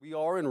We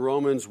are in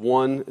Romans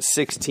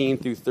 1:16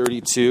 through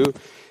 32,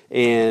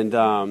 and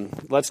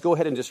let's go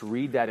ahead and just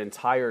read that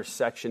entire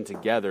section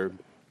together,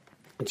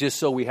 just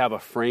so we have a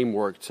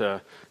framework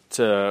to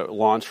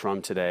launch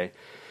from today.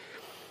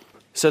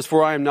 It says,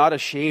 "For I am not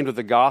ashamed of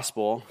the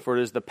gospel, for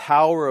it is the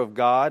power of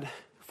God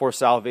for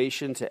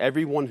salvation to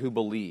everyone who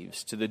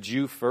believes, to the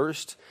Jew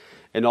first,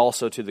 and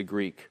also to the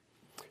Greek.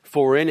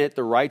 For in it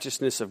the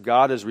righteousness of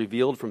God is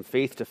revealed from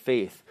faith to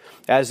faith,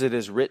 as it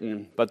is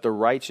written, but the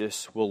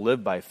righteous will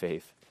live by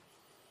faith.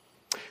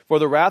 For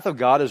the wrath of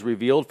God is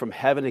revealed from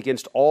heaven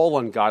against all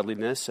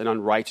ungodliness and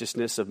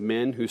unrighteousness of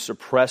men who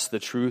suppress the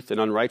truth in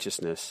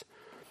unrighteousness.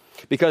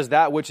 Because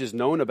that which is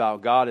known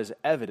about God is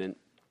evident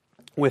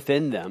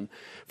within them,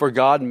 for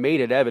God made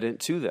it evident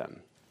to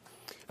them.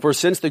 For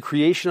since the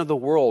creation of the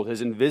world,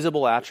 his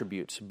invisible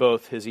attributes,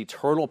 both his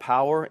eternal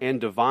power and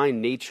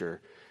divine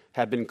nature,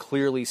 have been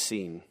clearly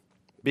seen,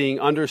 being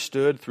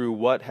understood through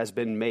what has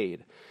been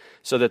made,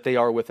 so that they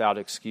are without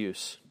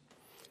excuse.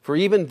 For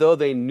even though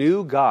they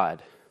knew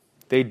God,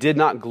 they did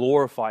not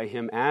glorify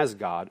him as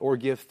God or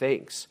give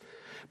thanks,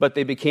 but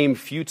they became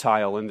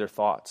futile in their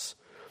thoughts,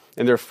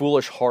 and their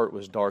foolish heart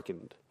was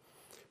darkened.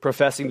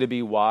 Professing to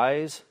be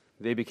wise,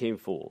 they became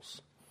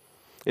fools,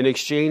 and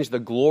exchanged the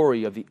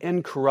glory of the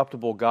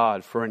incorruptible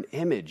God for an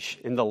image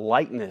in the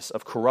likeness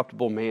of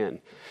corruptible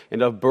man,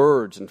 and of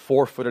birds and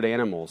four-footed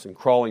animals and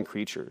crawling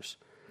creatures.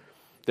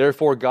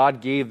 Therefore God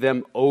gave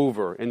them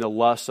over in the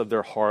lusts of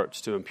their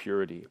hearts to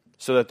impurity,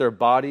 so that their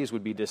bodies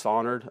would be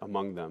dishonored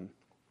among them.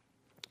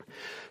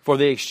 For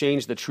they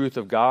exchanged the truth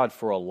of God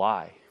for a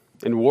lie,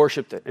 and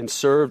worshipped and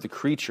served the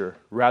creature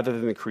rather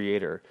than the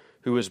Creator,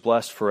 who is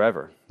blessed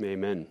forever.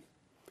 Amen.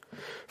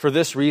 For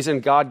this reason,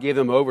 God gave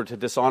them over to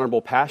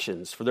dishonorable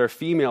passions, for their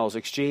females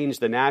exchanged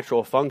the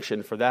natural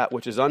function for that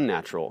which is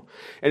unnatural.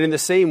 And in the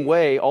same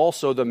way,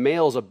 also the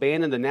males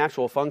abandoned the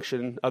natural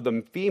function of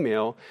the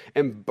female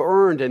and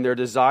burned in their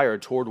desire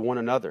toward one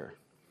another.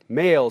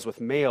 Males with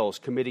males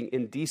committing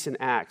indecent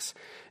acts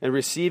and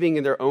receiving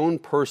in their own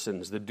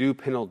persons the due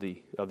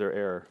penalty of their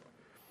error.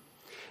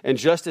 And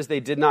just as they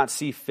did not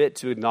see fit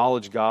to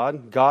acknowledge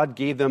God, God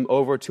gave them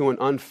over to an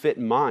unfit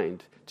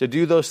mind to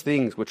do those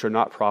things which are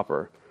not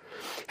proper,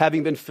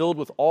 having been filled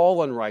with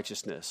all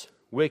unrighteousness,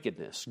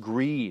 wickedness,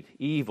 greed,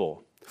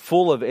 evil,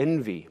 full of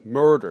envy,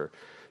 murder,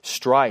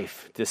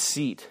 strife,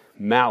 deceit,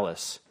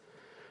 malice.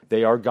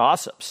 They are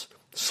gossips,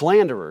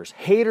 slanderers,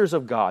 haters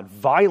of God,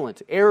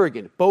 violent,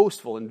 arrogant,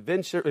 boastful,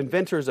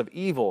 inventors of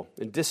evil,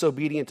 and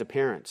disobedient to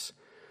parents,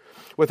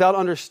 without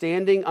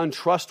understanding,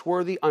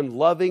 untrustworthy,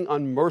 unloving,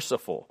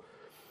 unmerciful.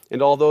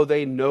 And although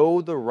they know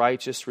the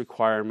righteous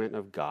requirement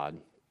of God,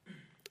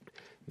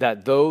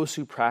 that those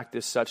who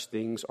practice such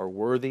things are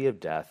worthy of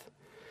death,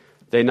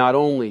 they not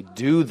only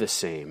do the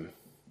same,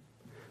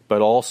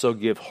 but also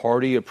give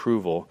hearty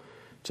approval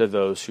to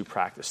those who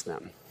practice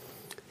them."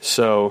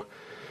 So,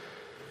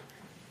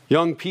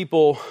 young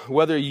people,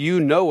 whether you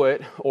know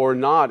it or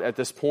not at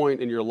this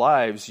point in your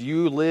lives,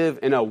 you live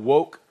in a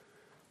woke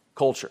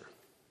culture.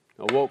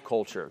 A woke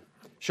culture.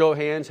 Show of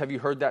hands, have you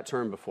heard that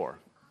term before?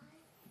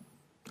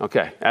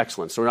 Okay,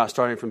 excellent. So we're not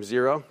starting from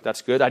zero.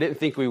 That's good. I didn't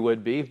think we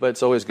would be, but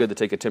it's always good to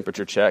take a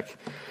temperature check.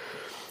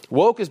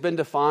 Woke has been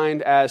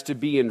defined as to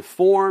be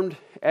informed,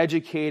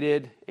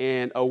 educated,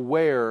 and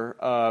aware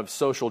of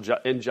social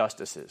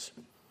injustices.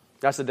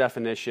 That's the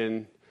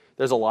definition.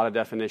 There's a lot of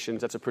definitions.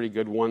 That's a pretty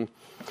good one.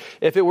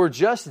 If it were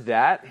just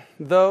that,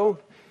 though,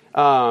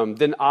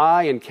 then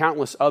I and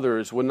countless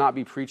others would not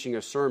be preaching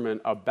a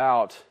sermon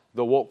about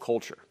the woke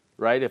culture.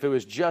 Right? If it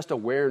was just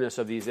awareness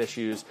of these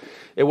issues,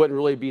 it wouldn't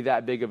really be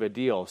that big of a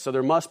deal. So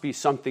there must be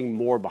something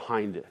more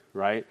behind it,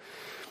 right?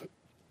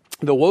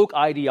 The woke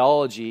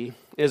ideology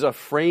is a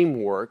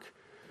framework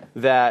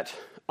that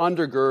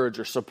undergirds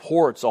or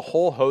supports a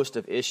whole host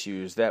of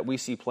issues that we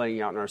see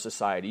playing out in our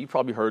society. You've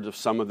probably heard of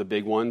some of the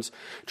big ones: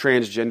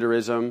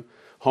 transgenderism,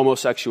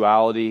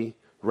 homosexuality,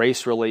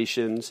 race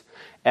relations,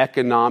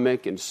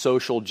 economic and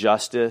social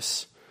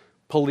justice,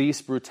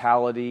 police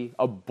brutality,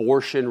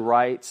 abortion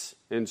rights,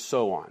 and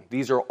so on.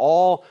 These are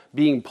all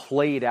being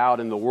played out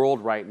in the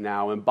world right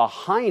now, and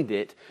behind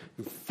it,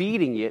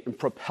 feeding it and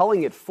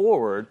propelling it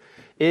forward,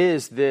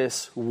 is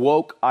this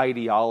woke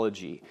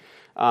ideology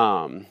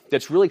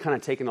that's really kind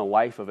of taken a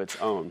life of its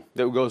own,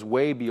 that goes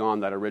way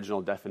beyond that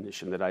original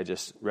definition that I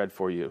just read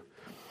for you.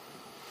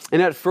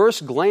 And at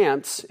first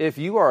glance, if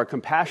you are a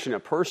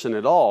compassionate person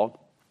at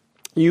all,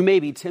 you may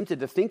be tempted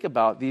to think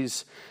about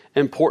these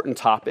important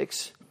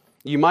topics.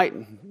 You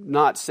might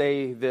not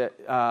say that,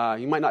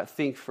 you might not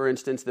think, for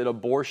instance, that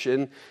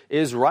abortion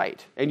is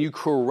right, and you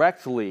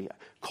correctly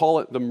call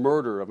it the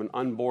murder of an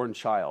unborn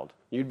child.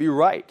 You'd be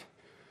right.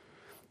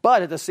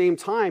 But at the same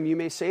time, you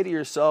may say to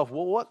yourself,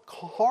 well, what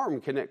harm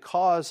can it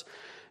cause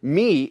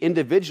me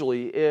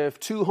individually if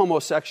two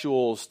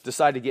homosexuals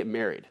decide to get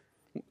married?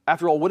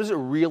 After all, what does it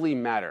really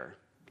matter?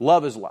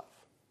 Love is love.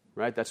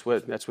 Right? That's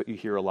what you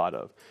hear a lot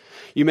of.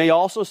 You may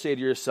also say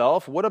to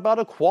yourself, what about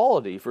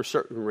equality for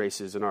certain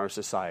races in our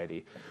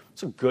society?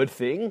 It's a good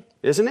thing,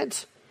 isn't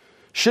it?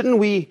 Shouldn't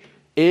we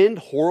end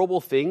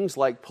horrible things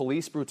like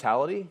police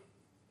brutality?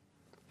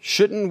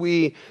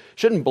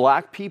 Shouldn't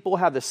black people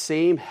have the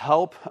same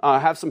help,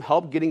 have some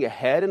help getting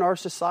ahead in our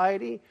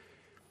society?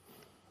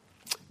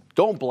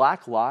 Don't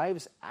black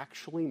lives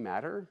actually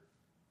matter?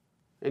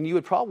 And you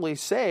would probably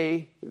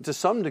say, to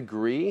some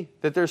degree,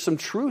 that there's some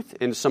truth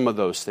in some of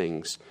those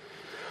things.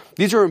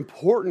 These are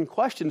important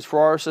questions for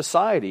our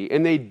society,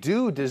 and they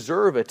do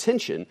deserve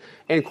attention.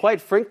 And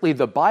quite frankly,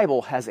 the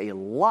Bible has a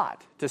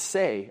lot to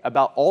say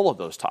about all of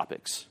those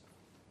topics.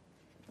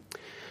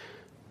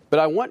 But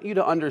I want you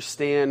to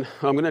understand,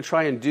 what I'm going to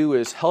try and do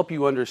is help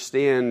you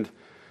understand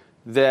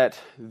that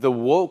the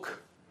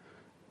woke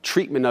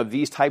treatment of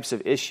these types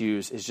of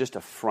issues is just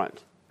a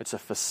front. It's a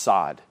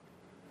facade.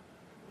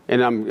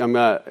 And I'm going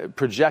to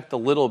project a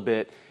little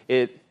bit.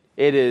 It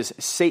is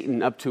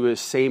Satan up to his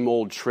same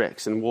old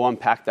tricks, and we'll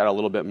unpack that a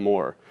little bit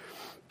more.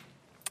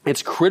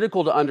 It's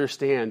critical to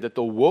understand that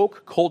the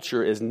woke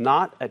culture is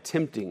not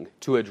attempting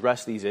to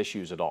address these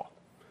issues at all.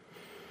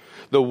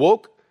 The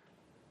woke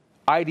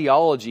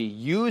ideology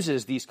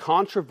uses these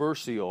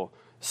controversial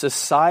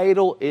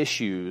societal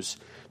issues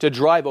to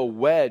drive a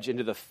wedge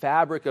into the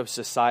fabric of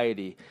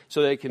society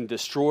so that it can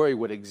destroy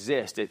what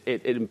exists.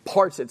 It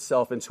imparts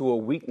itself into a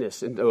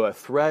weakness, into a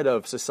thread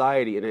of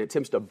society, and it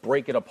attempts to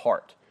break it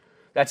apart.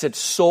 That's its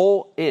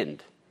sole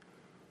end.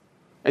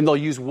 And they'll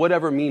use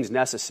whatever means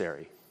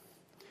necessary.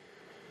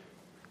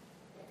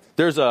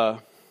 The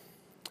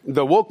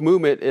woke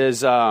movement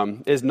is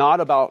not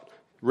about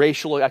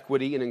racial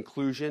equity and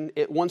inclusion.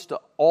 It wants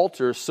to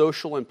alter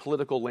social and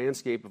political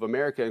landscape of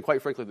America and,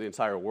 quite frankly, the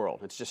entire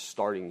world. It's just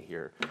starting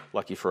here,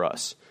 lucky for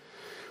us.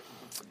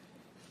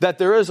 That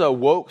there is a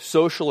woke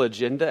social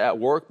agenda at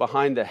work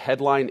behind the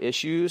headline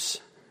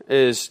issues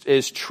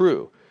is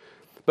true.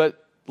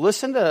 But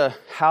listen to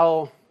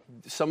how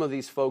some of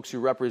these folks who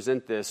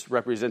represent this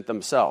represent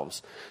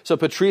themselves. So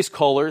Patrisse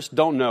Cullors,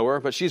 don't know her,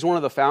 but she's one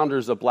of the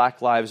founders of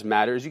Black Lives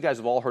Matter. You guys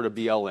have all heard of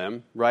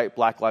BLM, right?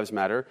 Black Lives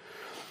Matter.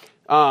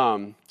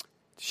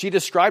 She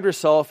described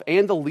herself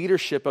and the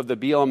leadership of the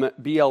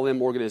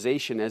BLM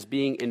organization as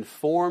being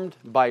informed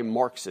by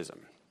Marxism.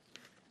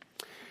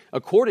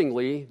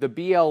 Accordingly, the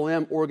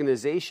BLM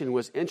organization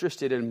was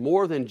interested in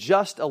more than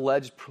just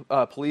alleged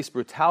police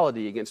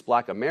brutality against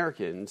black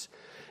Americans.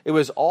 It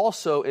was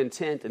also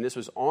intent, and this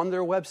was on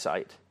their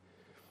website,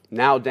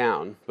 now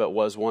down, but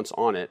was once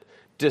on it,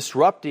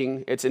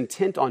 its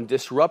intent on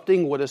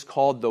disrupting what is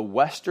called the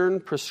Western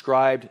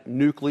prescribed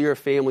nuclear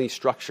family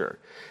structure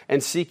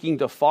and seeking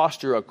to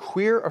foster a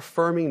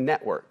queer-affirming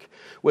network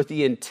with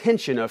the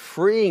intention of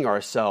freeing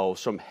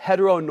ourselves from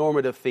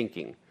heteronormative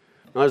thinking.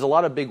 Now, there's a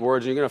lot of big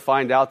words, and you're going to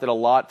find out that a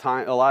lot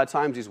of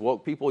times these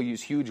woke people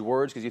use huge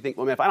words because you think,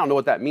 well, man, if I don't know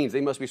what that means,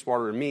 they must be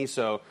smarter than me,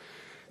 so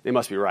they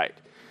must be right.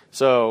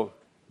 So,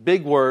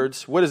 big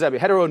words. What does that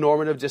mean?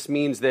 Heteronormative just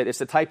means that it's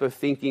the type of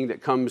thinking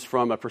that comes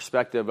from a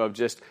perspective of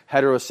just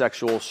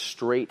heterosexual,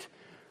 straight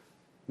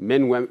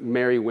men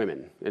marry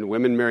women and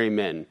women marry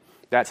men.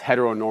 That's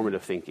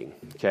heteronormative thinking,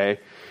 okay?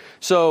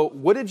 So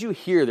what did you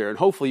hear there? And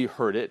hopefully you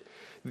heard it.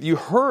 You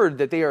heard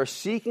that they are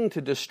seeking to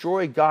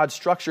destroy God's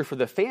structure for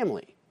the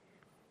family.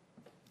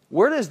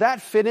 Where does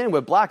that fit in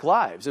with black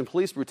lives and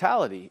police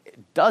brutality?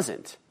 It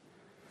doesn't.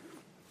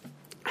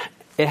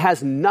 It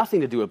has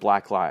nothing to do with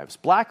black lives.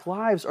 Black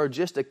lives are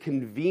just a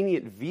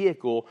convenient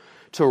vehicle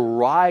to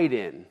ride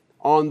in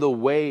on the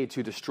way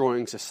to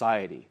destroying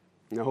society.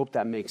 And I hope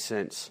that makes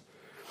sense.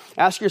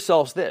 Ask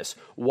yourselves this: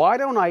 why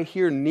don't I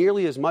hear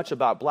nearly as much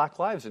about black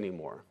lives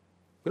anymore?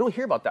 We don't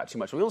hear about that too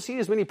much. We don't see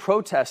as many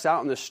protests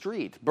out in the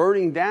street,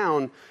 burning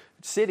down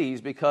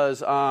cities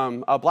because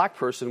a black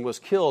person was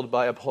killed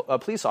by a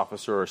police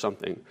officer or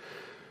something.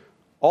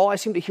 All I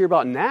seem to hear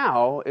about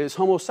now is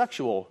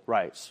homosexual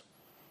rights,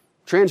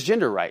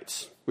 transgender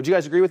rights. Would you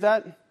guys agree with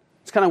that?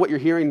 It's kind of what you're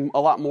hearing a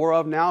lot more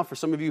of now for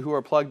some of you who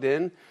are plugged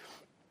in.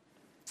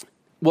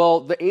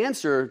 Well, the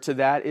answer to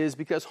that is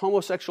because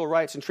homosexual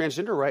rights and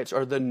transgender rights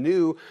are the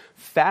new,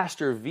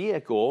 faster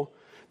vehicle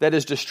that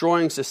is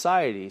destroying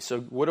society.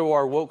 So what are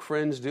our woke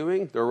friends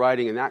doing? They're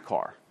riding in that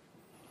car.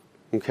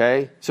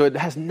 Okay? So it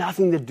has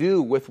nothing to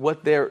do with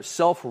what their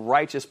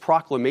self-righteous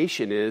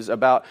proclamation is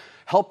about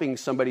helping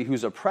somebody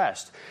who's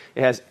oppressed.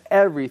 It has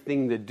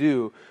everything to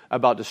do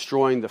about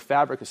destroying the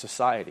fabric of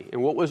society.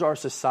 And what was our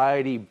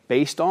society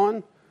based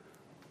on?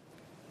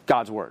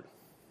 God's Word.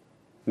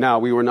 Now,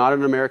 we were not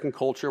an American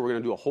culture. We're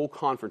going to do a whole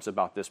conference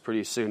about this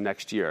pretty soon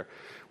next year.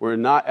 We're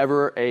not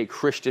ever a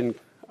Christian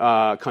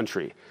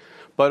country.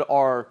 But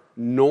our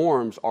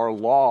norms, our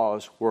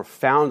laws were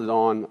founded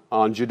on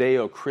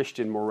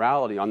Judeo-Christian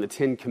morality, on the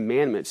Ten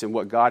Commandments and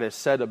what God has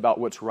said about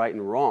what's right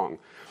and wrong.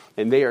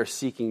 And they are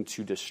seeking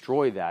to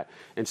destroy that.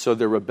 And so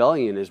their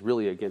rebellion is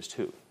really against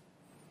who?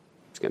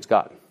 It's against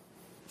God.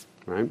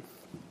 Right?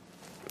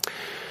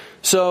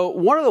 So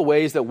one of the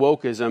ways that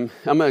wokeism,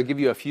 I'm going to give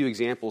you a few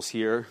examples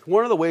here.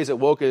 One of the ways that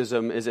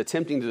wokeism is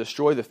attempting to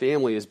destroy the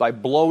family is by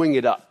blowing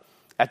it up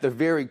at the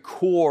very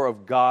core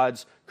of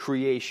God's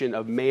creation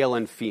of male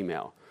and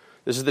female.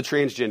 This is the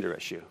transgender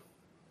issue,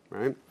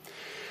 right?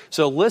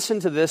 So listen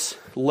to this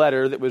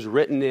letter that was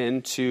written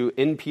in to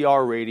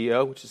NPR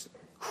radio, which is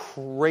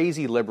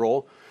crazy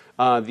liberal,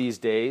 these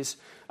days.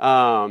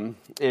 And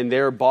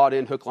they're bought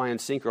in hook, line,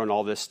 and sinker on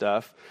all this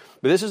stuff.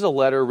 But this is a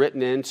letter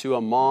written into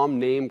a mom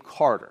named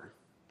Carter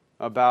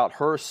about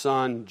her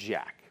son,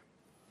 Jack.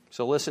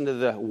 So listen to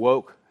the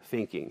woke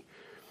thinking.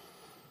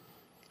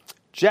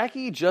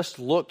 Jackie just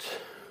looked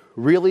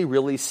really,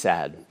 really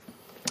sad.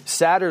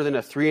 Sadder than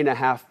a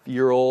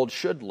 3.5-year-old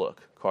should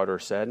look, Carter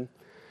said.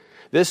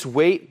 This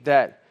weight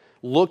that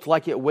looked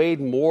like it weighed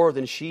more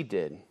than she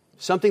did.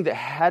 Something that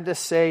had to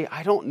say,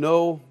 I don't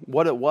know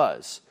what it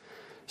was.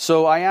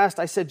 So I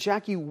said,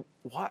 Jackie,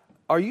 what?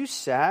 Are you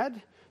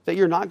sad that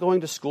you're not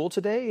going to school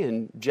today?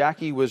 And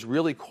Jackie was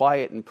really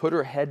quiet and put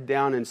her head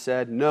down and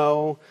said,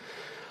 no,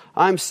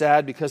 I'm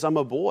sad because I'm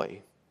a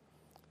boy.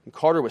 And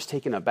Carter was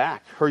taken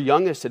aback. Her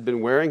youngest had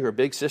been wearing her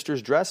big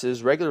sister's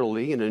dresses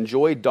regularly and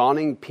enjoyed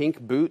donning pink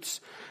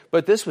boots.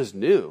 But this was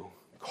new.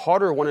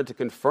 Carter wanted to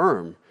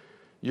confirm,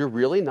 you're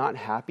really not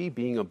happy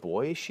being a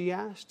boy, she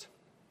asked.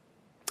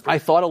 I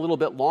thought a little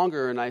bit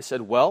longer and I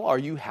said, well, are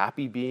you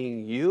happy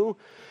being you?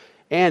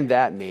 And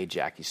that made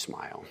Jackie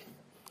smile.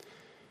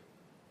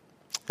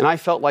 And I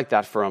felt like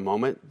that for a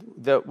moment.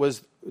 That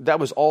was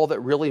all that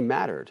really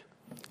mattered.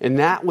 And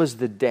that was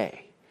the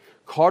day.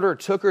 Carter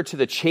took her to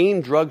the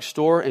chain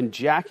drugstore and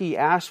Jackie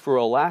asked for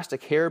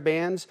elastic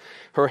hairbands.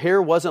 Her hair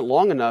wasn't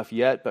long enough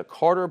yet, but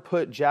Carter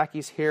put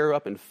Jackie's hair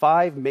up in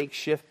 5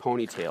 makeshift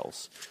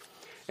ponytails.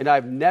 And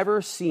I've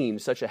never seen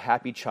such a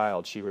happy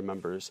child, she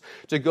remembers.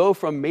 To go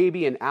from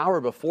maybe an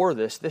hour before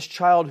this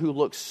child who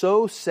looked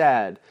so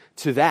sad,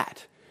 to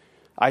that.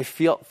 I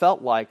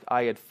felt like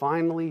I had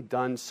finally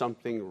done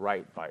something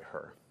right by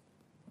her.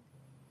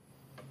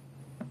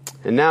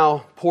 And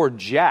now, poor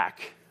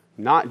Jack,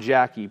 not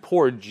Jackie,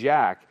 poor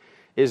Jack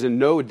is in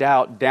no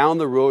doubt down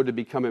the road to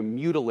becoming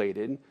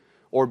mutilated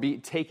or be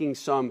taking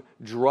some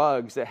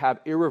drugs that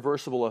have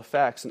irreversible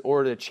effects in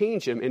order to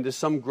change him into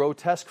some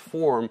grotesque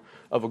form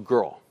of a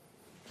girl.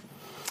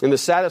 And the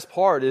saddest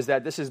part is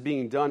that this is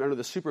being done under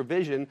the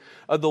supervision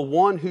of the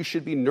one who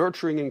should be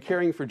nurturing and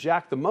caring for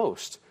Jack the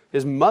most,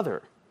 his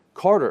mother,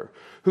 Carter,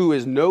 who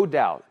is no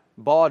doubt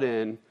bought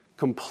in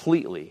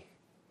completely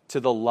to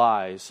the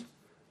lies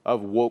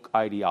of woke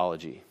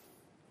ideology.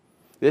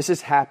 This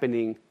is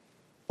happening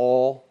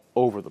all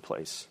over the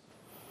place.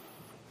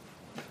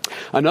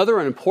 Another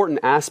important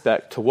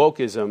aspect to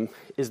wokeism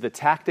is the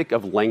tactic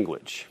of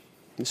language.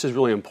 This is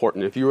really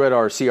important. If you were at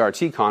our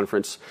CRT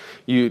conference,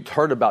 you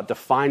heard about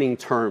defining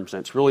terms,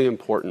 and it's really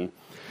important.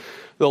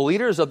 The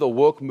leaders of the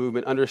woke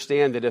movement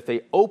understand that if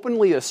they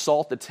openly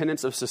assault the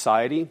tenets of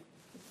society,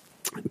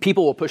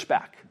 people will push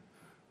back,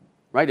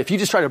 right? If you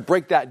just try to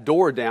break that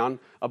door down,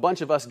 a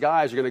bunch of us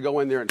guys are going to go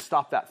in there and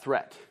stop that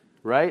threat,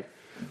 right?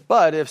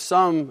 But if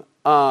some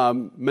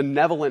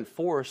malevolent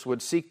force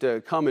would seek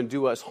to come and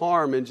do us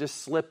harm and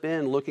just slip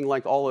in looking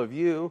like all of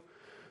you,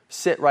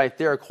 sit right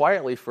there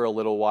quietly for a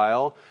little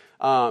while,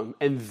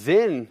 and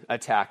then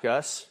attack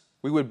us,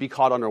 we would be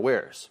caught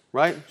unawares,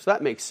 right? So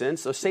that makes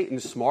sense. So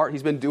Satan's smart.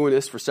 He's been doing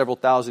this for several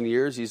thousand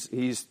years.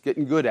 He's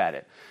getting good at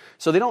it.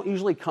 So they don't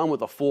usually come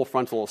with a full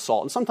frontal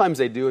assault. And sometimes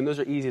they do, and those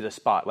are easy to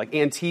spot. Like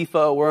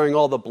Antifa wearing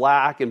all the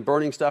black and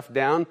burning stuff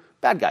down.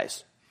 Bad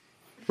guys,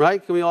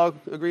 right? Can we all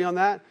agree on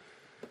that?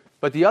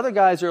 But the other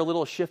guys are a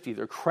little shifty.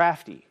 They're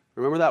crafty.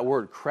 Remember that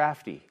word,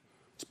 crafty.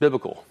 It's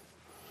biblical.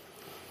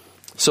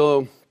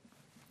 So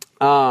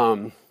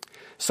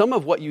some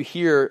of what you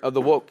hear of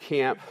the woke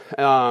camp,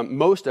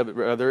 most of it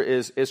rather,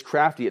 is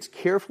crafty. It's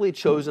carefully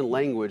chosen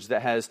language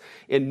that has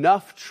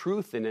enough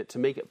truth in it to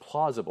make it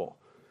plausible.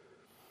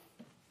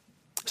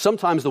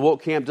 Sometimes the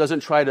woke camp doesn't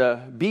try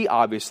to be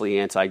obviously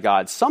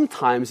anti-God.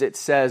 Sometimes it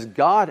says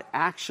God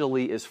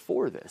actually is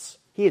for this.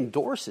 He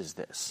endorses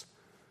this.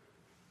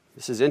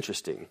 This is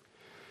interesting.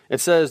 It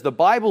says the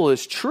Bible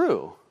is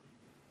true.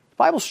 The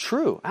Bible's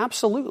true,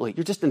 absolutely.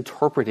 You're just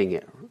interpreting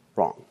it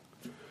wrong.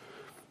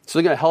 So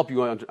they're going to help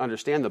you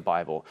understand the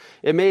Bible.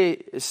 It may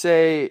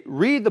say,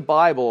 read the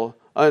Bible,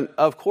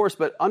 of course,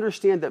 but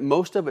understand that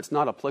most of it's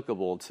not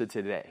applicable to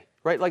today.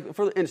 Right? Like,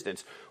 for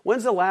instance,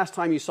 when's the last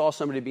time you saw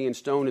somebody being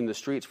stoned in the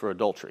streets for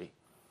adultery?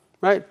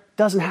 Right?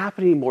 Doesn't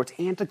happen anymore. It's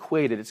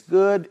antiquated. It's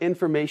good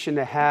information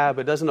to have.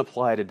 It doesn't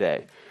apply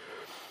today.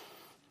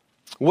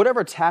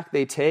 Whatever tack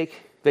they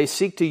take, they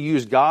seek to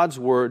use God's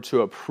word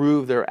to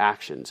approve their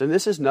actions. And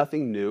this is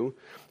nothing new.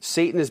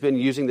 Satan has been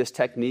using this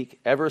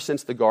technique ever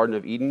since the Garden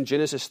of Eden.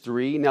 Genesis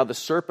 3, now the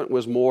serpent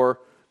was more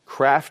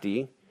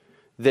crafty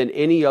than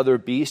any other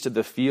beast of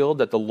the field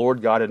that the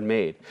Lord God had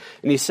made.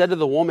 And he said to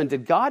the woman,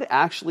 did God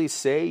actually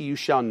say you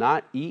shall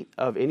not eat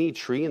of any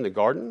tree in the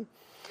garden?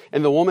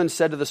 And the woman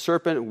said to the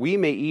serpent, we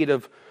may eat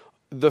of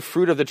the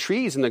fruit of the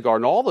trees in the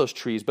garden, all those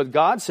trees. But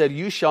God said,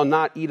 you shall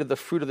not eat of the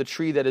fruit of the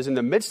tree that is in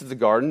the midst of the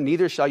garden,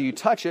 neither shall you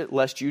touch it,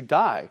 lest you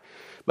die.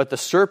 But the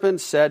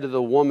serpent said to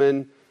the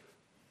woman,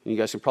 and you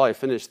guys can probably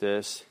finish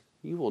this,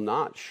 you will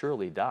not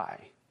surely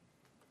die.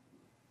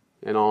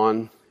 And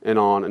on,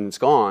 and it's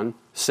gone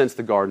since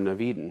the Garden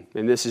of Eden.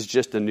 And this is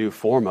just a new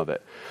form of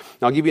it.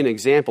 Now, I'll give you an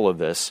example of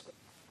this.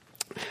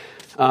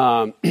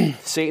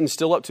 Satan's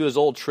still up to his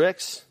old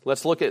tricks.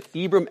 Let's look at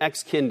Ibram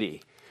X.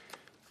 Kendi.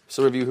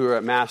 Some of you who are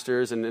at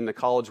Masters and in the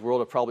college world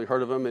have probably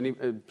heard of him,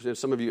 and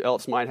some of you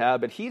else might have,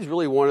 but he's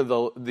really one of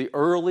the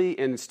early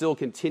and still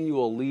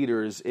continual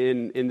leaders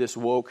in this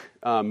woke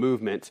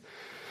movement.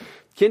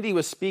 Kendi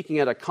was speaking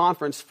at a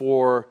conference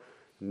for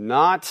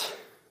not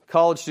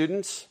college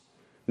students,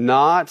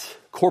 not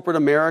corporate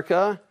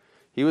America.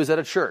 He was at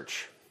a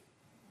church,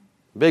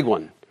 big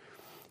one,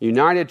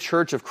 United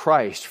Church of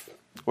Christ,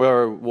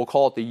 or we'll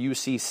call it the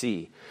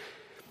UCC.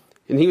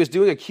 And he was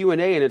doing a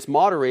Q&A, and its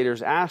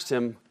moderators asked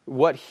him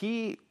what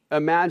he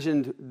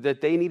imagined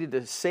that they needed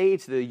to say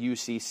to the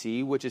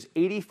UCC, which is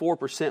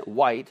 84%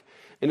 white,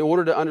 in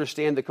order to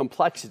understand the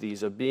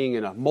complexities of being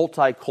in a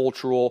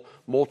multicultural,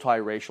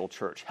 multiracial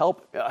church.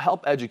 Help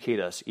educate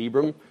us,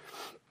 Ibram.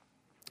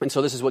 And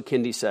so this is what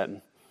Kendi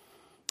said.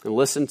 And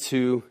listen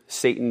to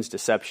Satan's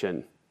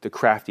deception, the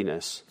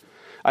craftiness.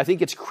 I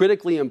think it's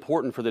critically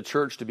important for the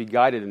church to be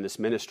guided in this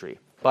ministry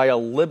by a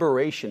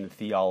liberation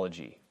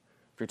theology.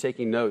 If you're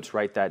taking notes,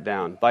 write that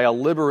down. By a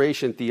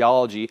liberation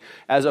theology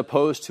as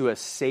opposed to a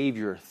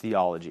savior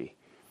theology.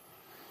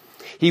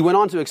 He went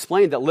on to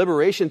explain that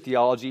liberation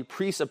theology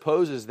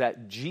presupposes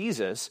that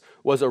Jesus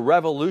was a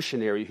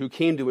revolutionary who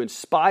came to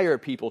inspire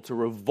people to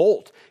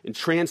revolt and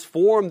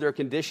transform their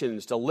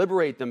conditions to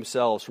liberate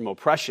themselves from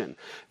oppression.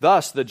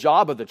 Thus, the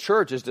job of the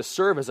church is to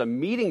serve as a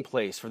meeting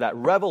place for that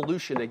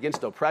revolution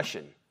against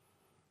oppression.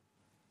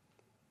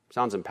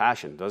 Sounds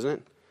impassioned, doesn't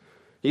it?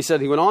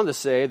 He went on to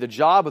say, the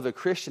job of the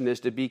Christian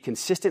is to be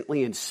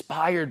consistently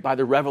inspired by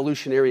the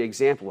revolutionary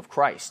example of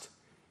Christ.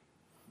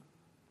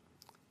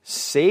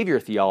 Savior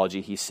theology,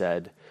 he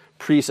said,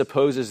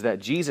 presupposes that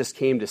Jesus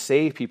came to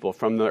save people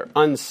from their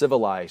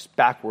uncivilized,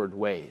 backward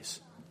ways.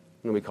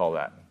 What do we call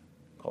that?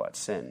 We call that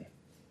sin,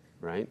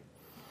 right?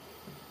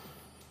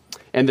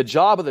 And the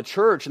job of the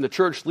church and the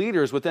church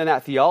leaders within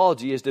that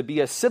theology is to be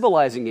a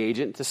civilizing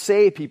agent to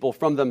save people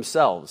from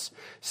themselves.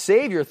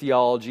 Savior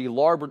theology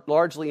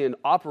largely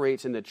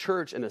operates in the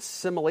church in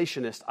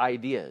assimilationist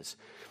ideas.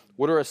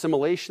 What are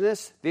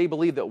assimilationists? They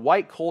believe that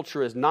white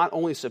culture is not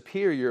only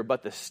superior,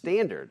 but the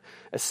standard.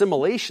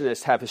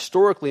 Assimilationists have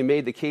historically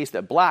made the case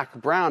that black,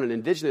 brown, and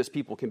indigenous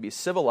people can be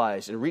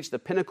civilized and reach the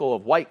pinnacle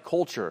of white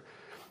culture.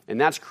 And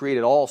that's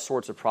created all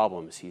sorts of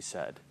problems, he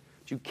said.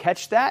 Did you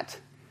catch that?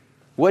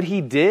 What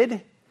he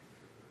did?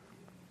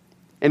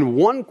 In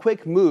one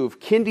quick move,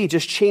 Kendi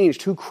just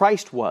changed who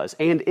Christ was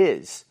and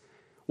is,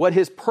 what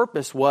his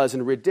purpose was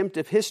in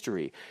redemptive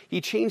history. He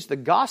changed the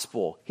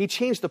gospel. He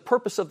changed the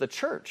purpose of the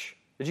church.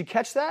 Did you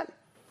catch that?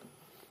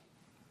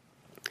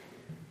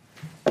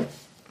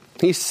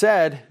 He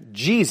said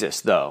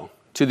Jesus, though,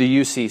 to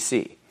the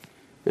UCC.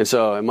 And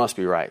so it must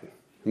be right.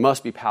 It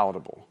must be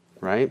palatable,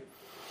 right?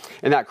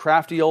 And that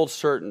crafty old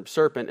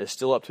serpent is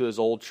still up to his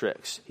old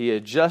tricks. He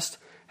just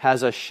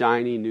has a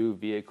shiny new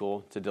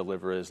vehicle to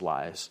deliver his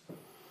lies.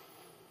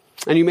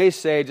 And you may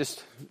say,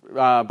 just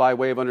by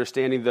way of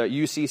understanding, the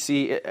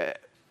UCC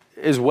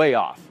is way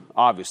off,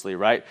 obviously,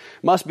 right?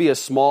 Must be a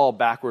small,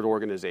 backward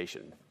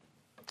organization.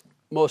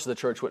 Most of the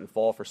church wouldn't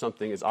fall for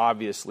something as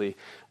obviously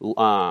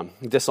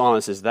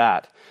dishonest as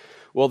that.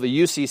 Well,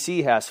 the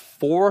UCC has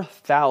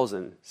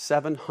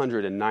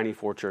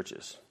 4,794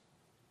 churches.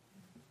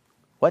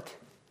 What?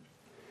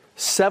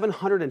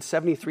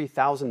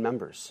 773,000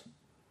 members.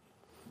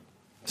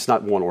 It's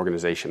not one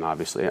organization,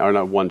 obviously, or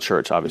not one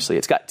church, obviously.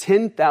 It's got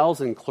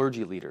 10,000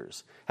 clergy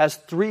leaders, has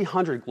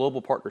 300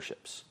 global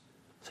partnerships.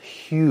 It's a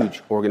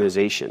huge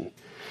organization.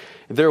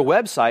 Their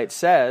website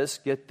says,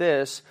 get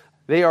this,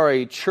 they are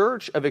a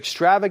church of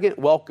extravagant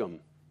welcome,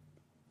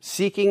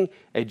 seeking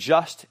a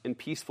just and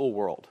peaceful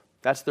world.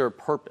 That's their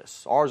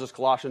purpose. Ours is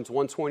Colossians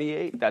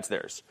 1:28. That's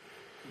theirs.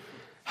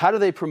 How do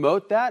they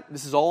promote that?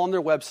 This is all on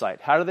their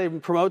website. How do they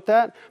promote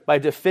that? By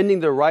defending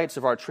the rights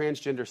of our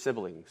transgender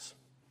siblings.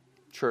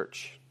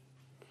 Church.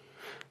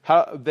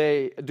 How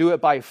they do it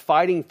by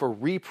fighting for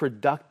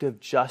reproductive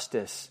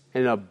justice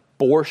and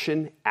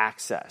abortion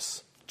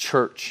access.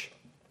 Church.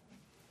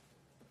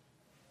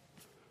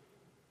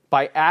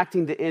 By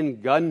acting to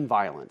end gun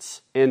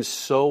violence, and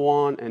so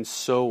on and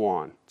so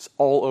on. It's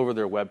all over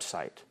their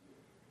website.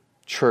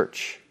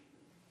 Church.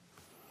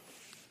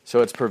 So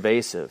it's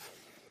pervasive.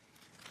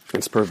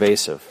 It's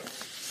pervasive.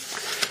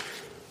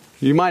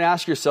 You might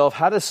ask yourself,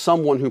 how does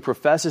someone who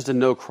professes to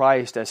know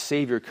Christ as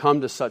Savior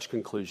come to such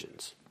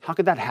conclusions? How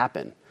could that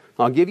happen?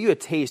 I'll give you a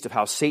taste of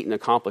how Satan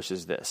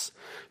accomplishes this.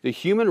 The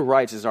Human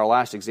Rights is our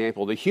last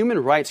example. The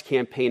Human Rights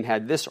Campaign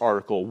had this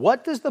article.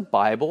 What does the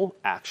Bible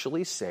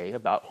actually say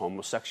about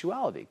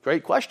homosexuality?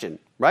 Great question,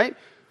 right?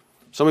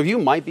 Some of you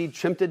might be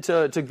tempted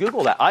to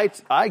Google that. I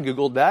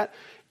Googled that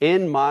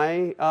in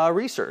my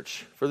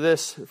research for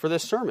this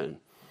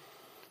sermon.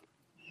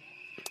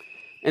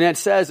 And it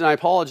says, and I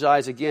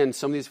apologize again,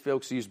 some of these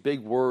folks use big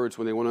words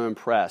when they want to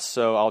impress,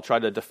 so I'll try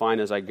to define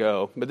as I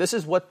go. But this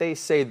is what they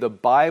say the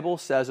Bible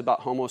says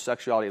about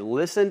homosexuality.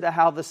 Listen to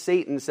how the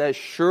Satan says,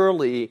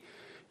 surely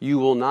you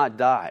will not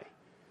die.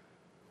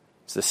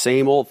 It's the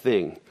same old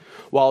thing.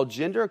 While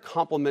gender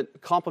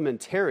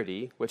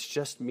complementarity, which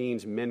just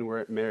means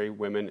men marry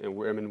women and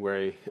women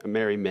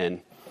marry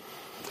men,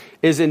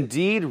 is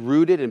indeed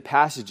rooted in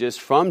passages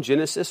from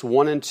Genesis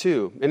 1 and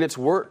 2. And it's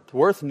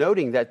worth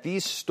noting that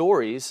these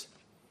stories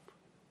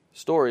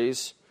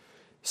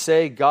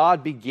say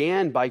God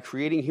began by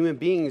creating human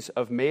beings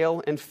of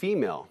male and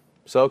female.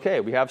 So, okay,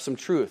 we have some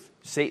truth.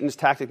 Satan's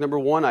tactic number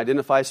 1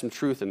 identifies some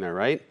truth in there,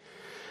 right?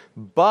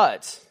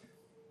 But,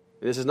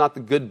 this is not the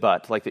good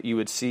but like that you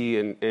would see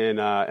in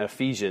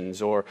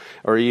Ephesians or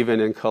even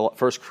in 1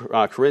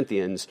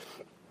 Corinthians.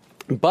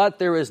 But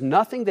there is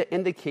nothing that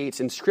indicates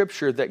in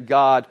Scripture that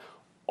God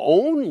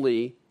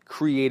only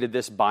created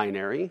this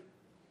binary.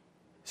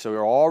 So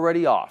we're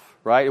already off,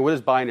 right? And what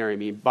does binary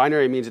mean?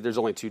 Binary means that there's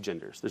only 2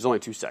 genders. There's only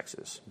 2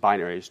 sexes.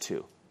 Binary is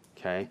 2,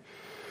 okay?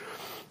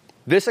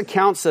 This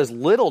account says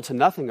little to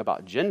nothing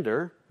about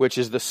gender, which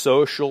is the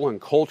social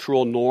and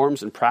cultural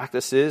norms and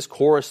practices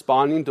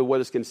corresponding to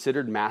what is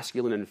considered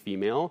masculine and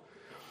female.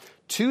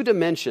 2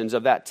 dimensions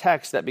of that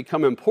text that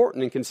become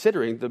important in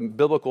considering the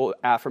biblical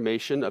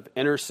affirmation of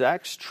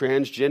intersex,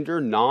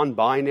 transgender,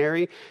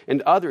 non-binary,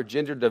 and other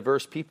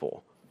gender-diverse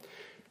people.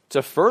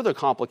 To further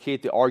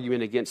complicate the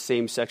argument against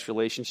same-sex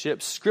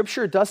relationships,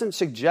 Scripture doesn't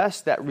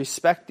suggest that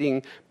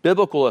respecting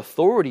biblical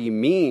authority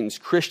means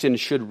Christians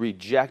should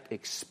reject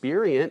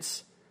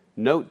experience.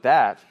 Note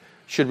that.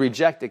 Should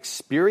reject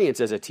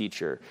experience as a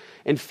teacher.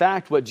 In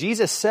fact, what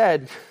Jesus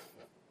said,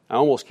 I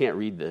almost can't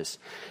read this.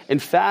 In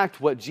fact,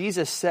 what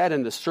Jesus said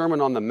in the Sermon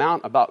on the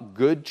Mount about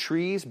good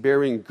trees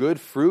bearing good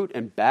fruit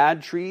and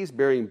bad trees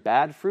bearing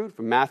bad fruit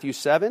from Matthew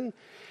 7,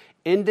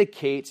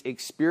 indicates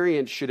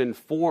experience should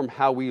inform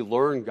how we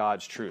learn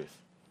God's truth.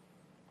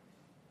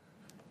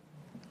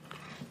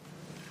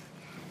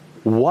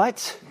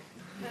 What?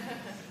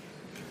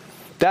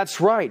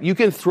 That's right. You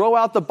can throw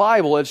out the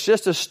Bible. It's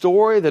just a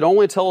story that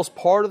only tells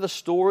part of the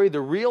story.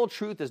 The real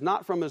truth is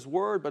not from His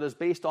Word, but is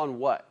based on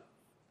what?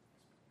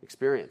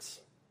 Experience.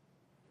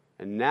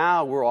 And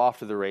now we're off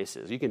to the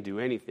races. You can do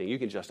anything. You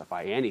can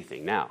justify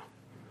anything now.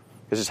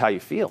 This is how you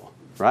feel,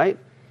 right?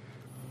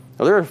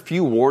 Now, there are a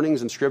few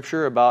warnings in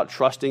Scripture about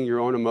trusting your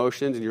own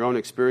emotions and your own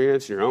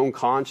experience, your own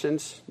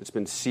conscience. It's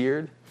been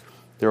seared.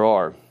 There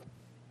are.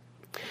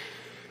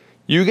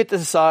 You get to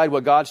decide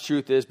what God's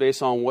truth is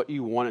based on what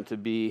you want it to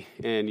be.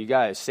 And you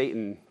guys,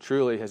 Satan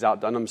truly has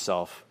outdone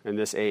himself in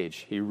this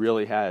age. He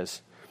really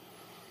has.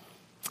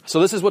 So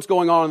this is what's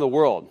going on in the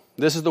world.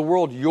 This is the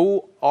world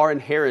you are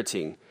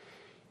inheriting.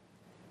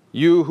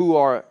 You who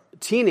are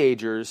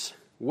teenagers,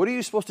 what are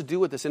you supposed to do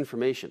with this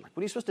information?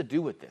 What are you supposed to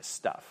do with this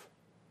stuff?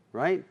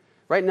 Right?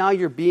 Right now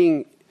you're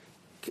being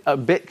a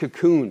bit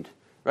cocooned.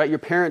 Right? Your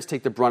parents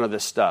take the brunt of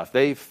this stuff.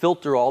 They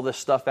filter all this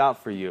stuff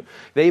out for you.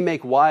 They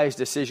make wise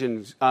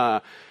decisions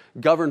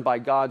governed by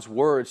God's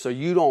word so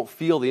you don't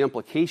feel the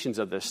implications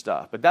of this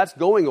stuff. But that's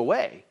going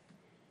away.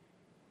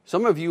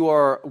 Some of you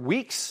are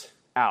weeks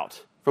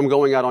out from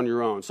going out on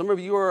your own. Some of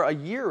you are a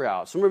year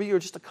out. Some of you are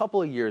just a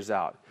couple of years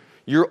out.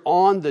 You're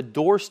on the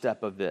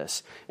doorstep of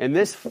this. And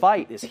this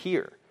fight is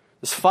here.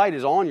 This fight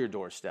is on your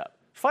doorstep.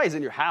 This fight is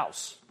in your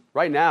house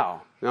right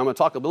now. And I'm going to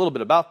talk a little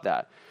bit about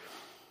that.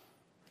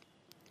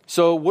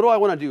 So what do I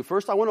want to do?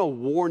 First, I want to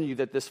warn you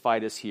that this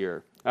fight is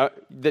here,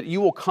 that you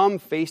will come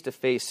face to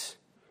face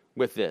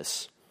with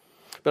this.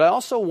 But I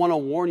also want to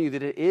warn you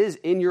that it is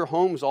in your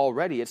homes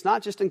already. It's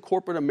not just in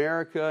corporate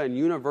America and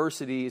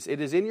universities.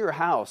 It is in your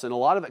house, and a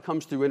lot of it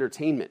comes through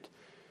entertainment.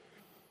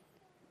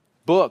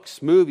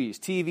 Books, movies,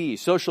 TV,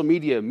 social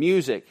media,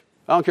 music.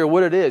 I don't care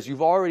what it is.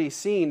 You've already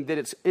seen that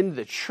it's in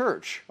the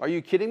church. Are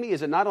you kidding me?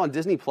 Is it not on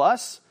Disney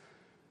Plus?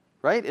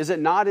 Right? Is it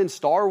not in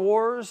Star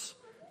Wars?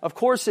 Of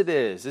course it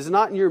is. Is it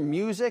not in your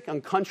music,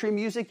 on country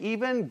music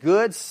even?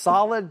 Good,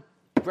 solid,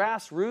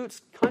 grassroots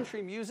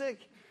country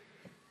music?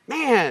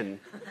 Man,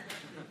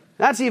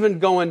 that's even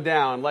going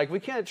down. Like,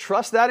 we can't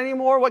trust that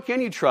anymore. What can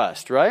you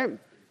trust, right?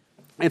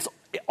 It's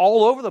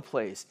all over the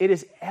place. It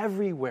is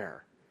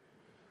everywhere.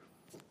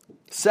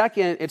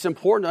 Second, it's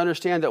important to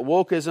understand that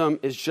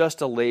wokeism is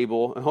just a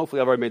label, and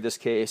hopefully I've already made this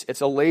case.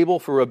 It's a label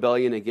for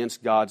rebellion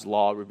against God's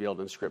law revealed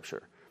in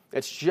Scripture.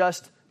 It's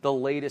just the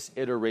latest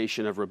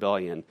iteration of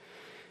rebellion.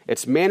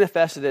 It's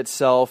manifested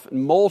itself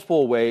in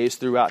multiple ways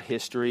throughout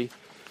history.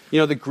 You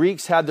know, the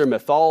Greeks had their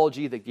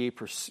mythology that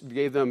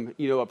gave them,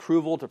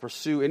 approval to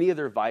pursue any of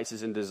their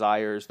vices and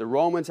desires. The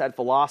Romans had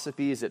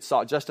philosophies that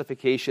sought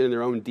justification in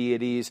their own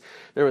deities.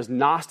 There was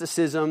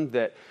Gnosticism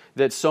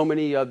that so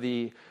many of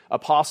the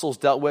apostles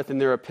dealt with in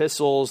their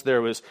epistles.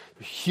 There was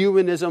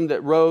humanism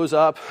that rose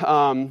up,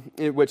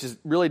 which is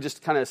really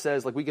just kind of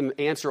says, like, we can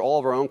answer all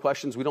of our own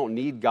questions. We don't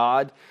need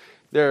God.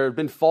 There have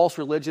been false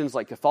religions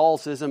like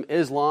Catholicism,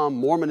 Islam,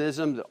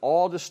 Mormonism that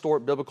all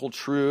distort biblical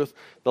truth.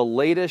 The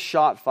latest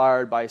shot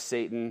fired by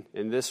Satan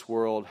in this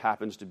world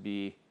happens to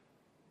be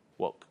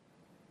woke.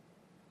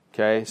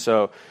 Okay,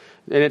 and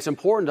it's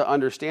important to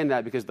understand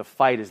that because the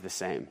fight is the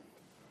same.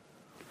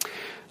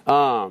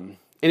 And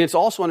it's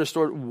also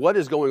understood what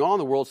is going on in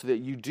the world so that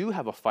you do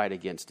have a fight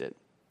against it.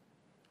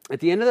 At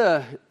the end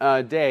of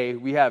the day,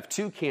 we have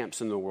 2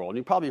 camps in the world. And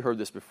you've probably heard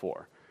this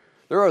before.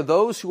 There are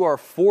those who are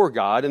for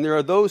God, and there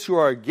are those who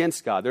are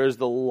against God. There is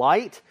the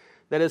light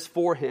that is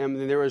for Him,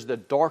 and there is the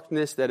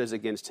darkness that is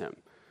against Him.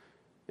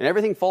 And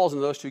everything falls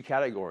into those two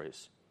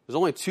categories. There's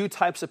only two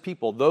types of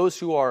people: those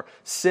who are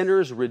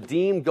sinners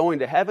redeemed going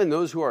to heaven,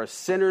 those who are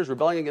sinners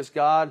rebelling against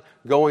God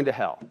going to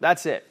hell.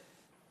 That's it.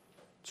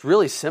 It's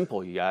really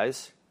simple, you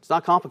guys. It's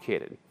not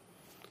complicated.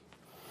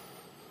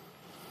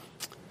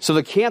 So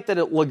the camp that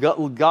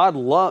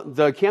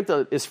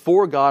is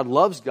for God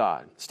loves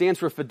God, stands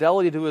for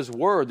fidelity to His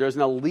word. There's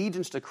an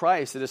allegiance to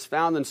Christ that is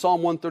found in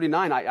Psalm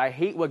 139. I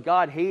hate what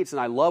God hates and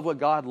I love what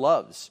God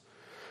loves.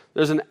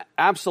 There's an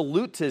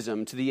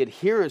absolutism to the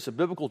adherence of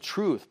biblical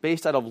truth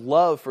based out of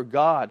love for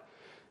God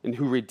and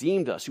who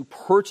redeemed us, who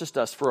purchased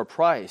us for a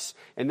price.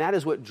 And that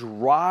is what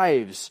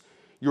drives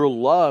your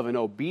love and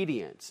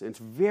obedience. And it's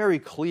very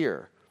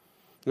clear.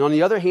 And on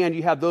the other hand,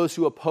 you have those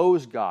who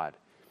oppose God.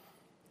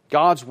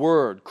 God's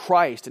word,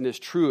 Christ and His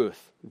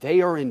truth,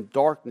 they are in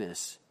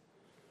darkness.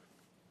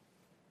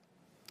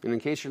 And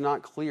in case you're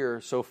not clear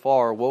so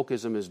far,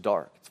 wokeism is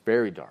dark. It's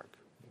very dark.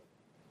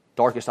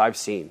 Darkest I've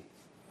seen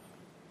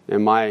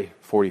in my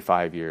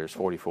 44 years.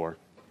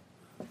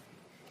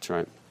 That's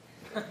right.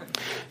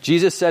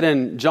 Jesus said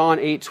in John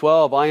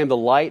 8:12, I am the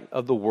light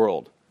of the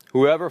world.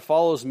 Whoever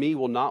follows me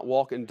will not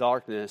walk in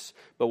darkness,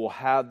 but will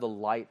have the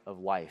light of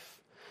life.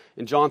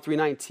 In John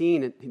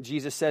 3:19,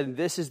 Jesus said,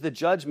 this is the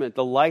judgment.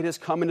 The light has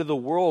come into the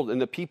world, and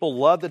the people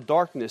love the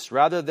darkness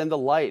rather than the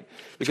light,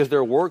 because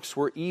their works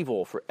were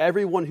evil. For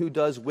everyone who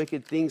does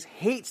wicked things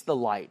hates the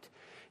light.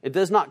 It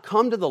does not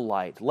come to the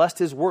light, lest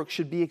his work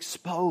should be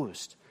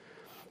exposed.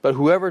 But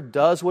whoever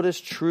does what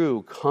is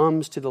true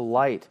comes to the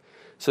light,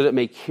 so that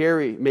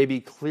it may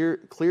be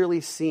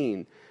clearly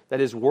seen that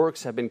his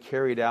works have been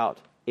carried out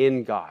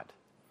in God.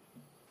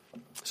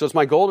 So it's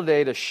my goal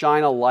today to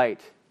shine a light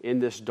in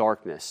this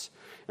darkness.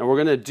 And we're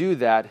going to do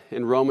that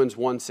in Romans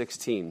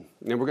 1:16.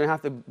 And we're going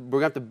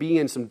to have to be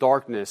in some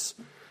darkness,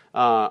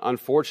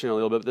 unfortunately,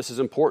 a little bit. But this is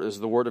important. This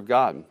is the Word of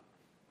God.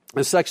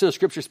 This section of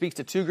Scripture speaks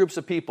to two groups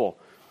of people: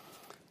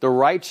 the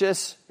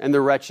righteous and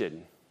the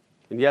wretched.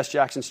 And yes,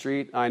 Jackson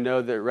Street, I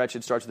know that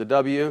wretched starts with a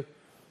W,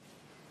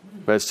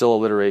 but it's still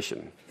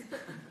alliteration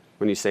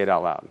when you say it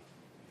out loud.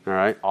 All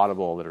right?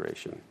 Audible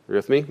alliteration. You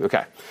with me?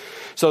 Okay.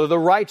 So the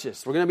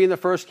righteous. We're going to be in the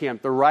first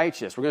camp, the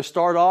righteous. We're going to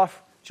start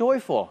off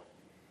joyful.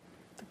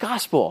 The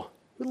gospel.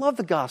 We love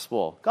the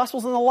gospel.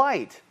 Gospel's in the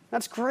light.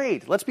 That's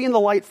great. Let's be in the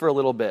light for a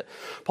little bit.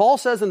 Paul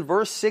says in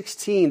verse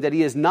 16 that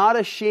he is not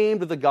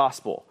ashamed of the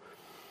gospel,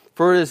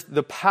 for it is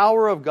the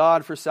power of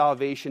God for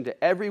salvation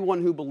to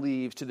everyone who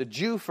believes, to the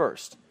Jew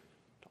first,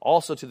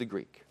 also to the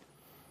Greek.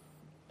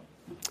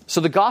 So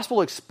the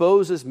gospel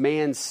exposes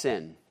man's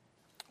sin,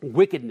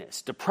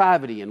 wickedness,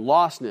 depravity, and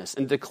lostness,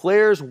 and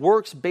declares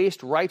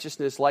works-based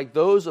righteousness like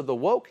those of the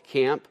woke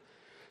camp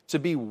to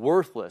be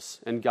worthless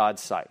in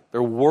God's sight.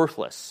 They're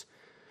worthless.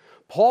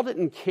 Paul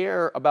didn't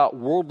care about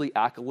worldly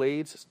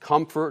accolades,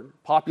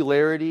 comfort,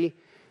 popularity.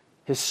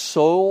 His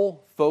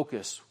sole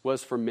focus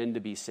was for men to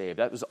be saved.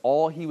 That was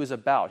all he was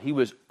about. He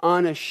was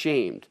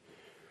unashamed.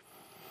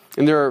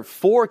 And there are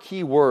four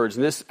key words,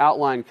 and this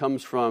outline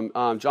comes from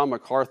John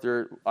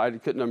MacArthur. I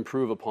couldn't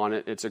improve upon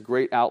it. It's a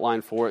great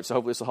outline for it, so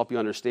hopefully this will help you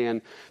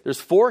understand. There's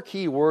four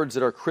key words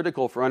that are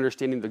critical for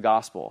understanding the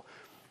gospel.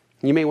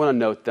 You may want to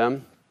note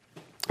them.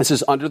 This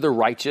is under the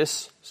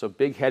righteous, so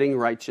big heading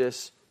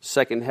righteous.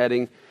 Second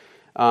heading,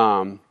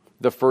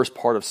 the first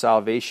part of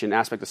salvation,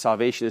 aspect of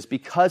salvation, is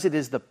because it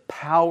is the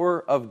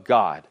power of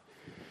God.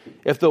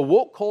 If the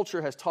woke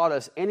culture has taught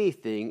us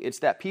anything, it's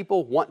that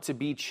people want to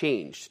be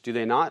changed, do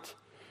they not?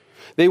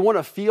 They want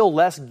to feel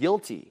less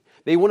guilty.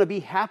 They want to be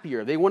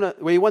happier. They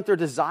want their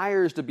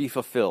desires to be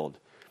fulfilled.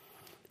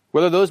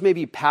 Whether those may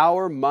be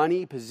power,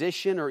 money,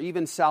 position, or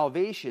even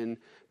salvation,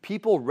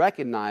 people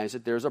recognize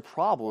that there's a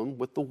problem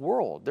with the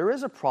world. There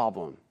is a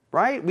problem,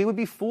 right? We would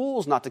be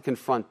fools not to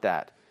confront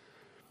that.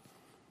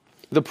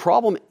 The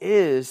problem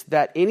is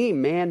that any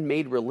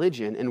man-made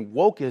religion, and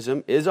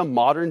wokeism is a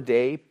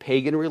modern-day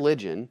pagan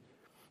religion,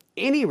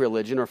 any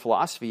religion or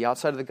philosophy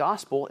outside of the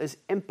gospel is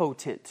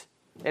impotent.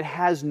 It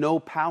has no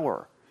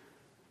power.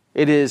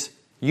 It is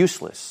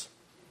useless.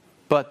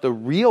 But the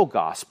real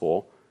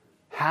gospel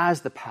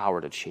has the power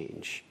to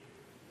change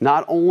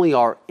not only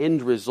our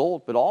end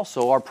result, but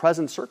also our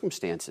present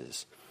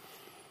circumstances.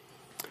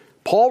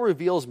 Paul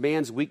reveals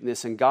man's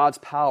weakness and God's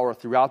power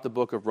throughout the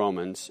book of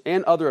Romans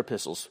and other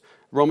epistles.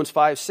 Romans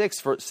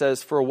 5:6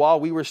 says, for while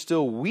we were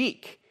still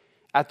weak,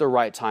 at the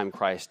right time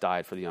Christ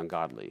died for the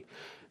ungodly.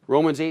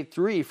 Romans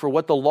 8:3, for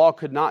what the law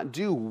could not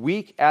do,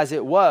 weak as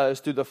it was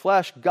through the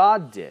flesh,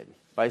 God did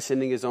by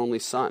sending his only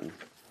Son.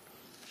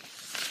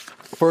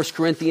 1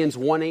 Corinthians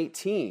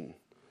 1:18,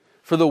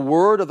 for the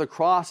word of the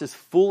cross is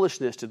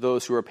foolishness to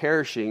those who are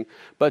perishing,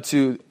 but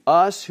to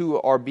us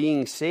who are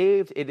being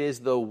saved, it is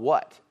the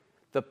what?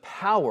 The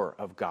power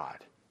of God.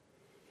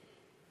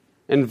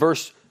 In 1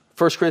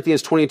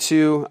 Corinthians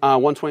 22,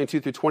 1:22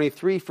 through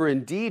 23, for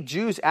indeed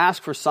Jews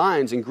ask for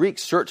signs and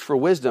Greeks search for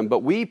wisdom, but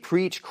we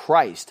preach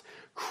Christ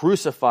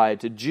crucified,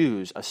 to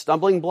Jews a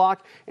stumbling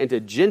block, and to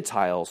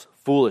Gentiles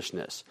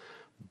foolishness.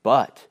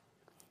 But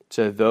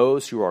to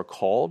those who are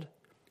called,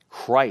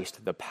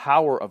 Christ, the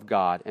power of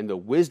God and the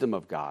wisdom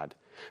of God.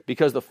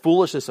 because the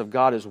foolishness of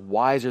God is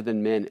wiser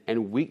than men,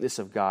 and weakness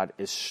of God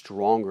is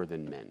stronger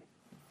than men.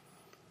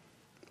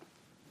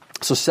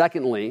 So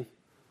secondly,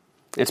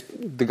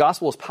 the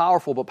gospel is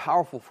powerful, but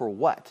powerful for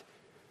what?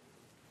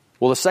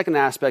 Well, the second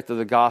aspect of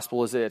the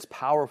gospel is that it's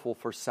powerful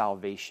for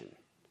salvation.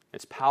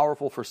 It's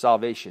powerful for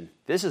salvation.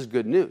 This is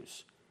good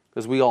news,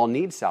 because we all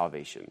need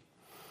salvation.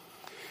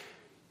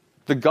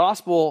 The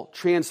gospel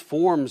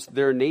transforms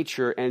their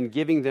nature and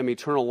giving them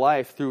eternal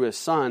life through his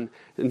Son.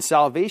 And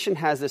salvation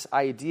has this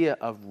idea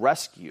of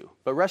rescue.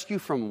 But rescue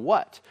from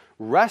what?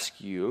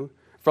 Rescue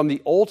from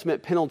the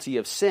ultimate penalty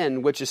of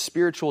sin, which is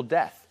spiritual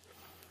death,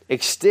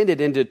 extended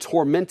into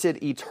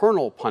tormented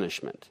eternal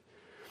punishment.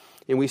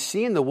 And we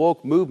see in the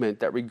woke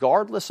movement that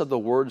regardless of the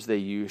words they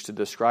use to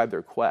describe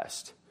their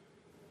quest,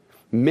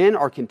 men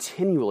are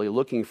continually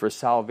looking for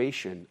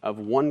salvation of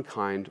one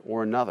kind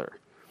or another.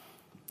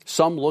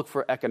 Some look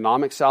for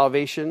economic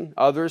salvation,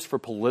 others for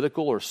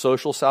political or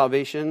social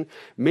salvation.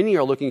 Many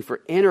are looking for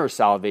inner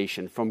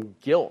salvation from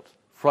guilt,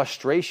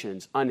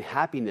 frustrations,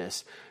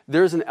 unhappiness.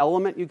 There's an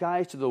element, you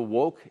guys, to the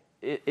woke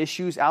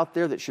issues out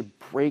there that should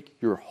break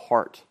your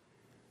heart,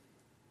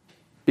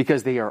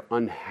 because they are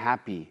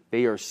unhappy.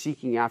 They are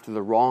seeking after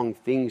the wrong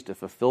things to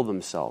fulfill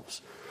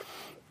themselves.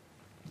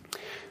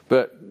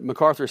 But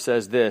MacArthur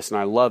says this, and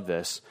I love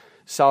this: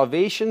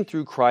 salvation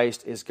through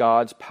Christ is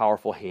God's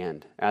powerful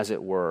hand, as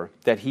it were,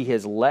 that he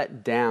has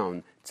let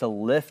down to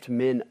lift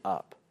men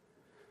up.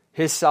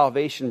 His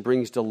salvation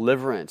brings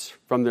deliverance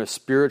from the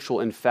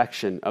spiritual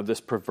infection of this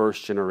perverse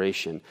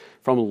generation,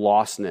 from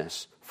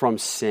lostness, from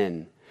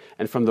sin,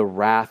 and from the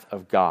wrath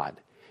of God.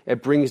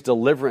 It brings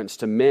deliverance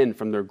to men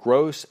from their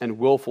gross and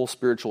willful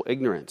spiritual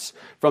ignorance,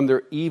 from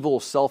their evil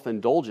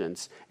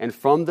self-indulgence, and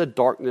from the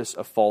darkness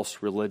of false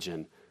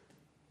religion,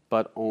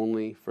 but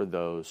only for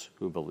those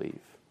who believe.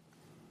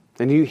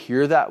 Then you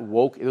hear that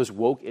those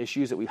woke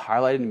issues that we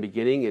highlighted in the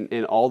beginning,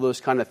 and all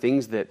those kind of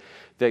things that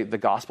the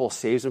gospel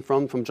saves them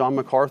from John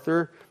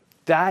MacArthur.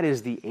 That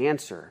is the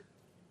answer.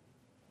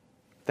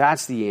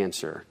 That's the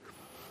answer.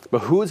 But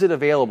who is it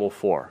available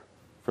for?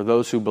 For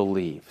those who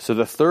believe. So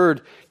the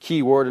third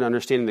key word in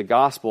understanding the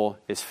gospel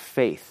is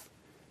faith.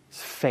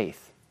 It's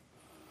faith.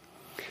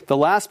 The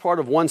last part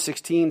of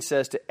 1:16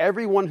 says, to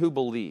everyone who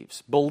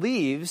believes.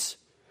 Believes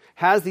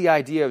has the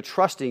idea of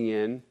trusting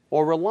in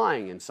or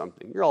relying in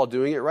something. You're all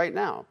doing it right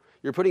now.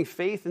 You're putting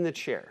faith in the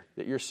chair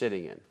that you're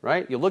sitting in,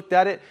 right? You looked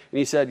at it and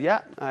you said,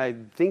 yeah, I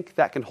think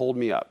that can hold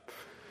me up.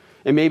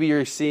 And maybe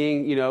you're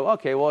seeing,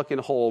 okay, well, it can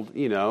hold,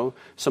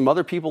 some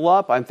other people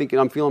up. I'm thinking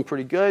I'm feeling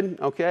pretty good.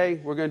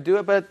 Okay, we're going to do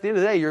it. But at the end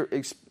of the day,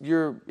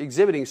 you're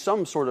exhibiting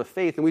some sort of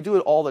faith, and we do it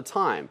all the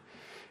time.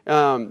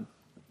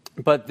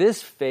 But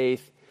this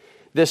faith,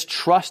 this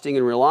trusting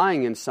and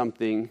relying in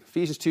something,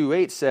 Ephesians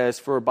 2:8 says,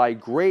 for by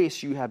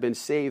grace you have been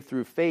saved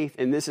through faith,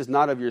 and this is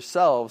not of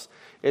yourselves.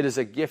 It is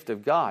a gift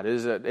of God. It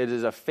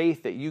is a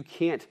faith that you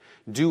can't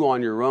do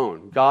on your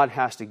own. God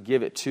has to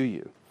give it to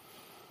you.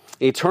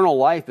 Eternal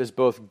life is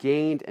both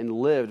gained and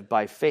lived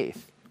by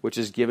faith, which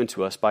is given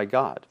to us by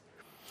God.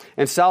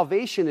 And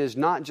salvation is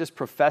not just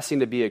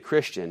professing to be a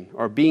Christian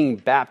or being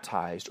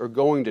baptized or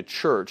going to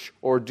church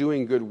or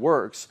doing good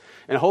works.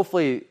 And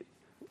hopefully,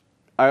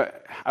 I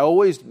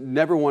always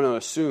never want to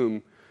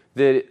assume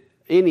that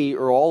any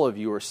or all of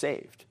you are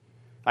saved.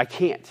 I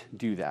can't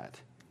do that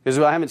because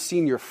I haven't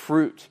seen your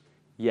fruit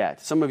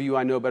yet. Some of you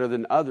I know better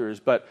than others,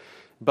 but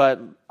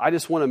I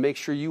just want to make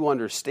sure you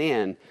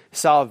understand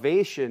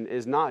salvation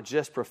is not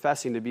just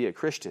professing to be a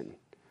Christian.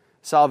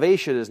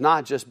 Salvation is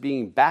not just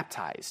being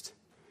baptized.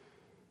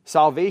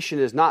 Salvation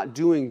is not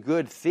doing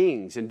good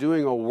things and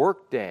doing a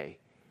work day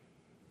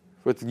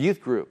with the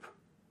youth group.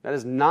 That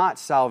is not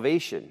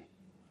salvation.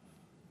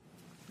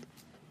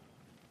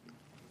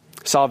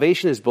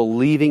 Salvation is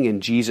believing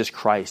in Jesus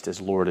Christ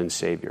as Lord and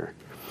Savior.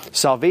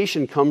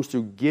 Salvation comes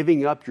through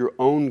giving up your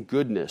own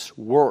goodness,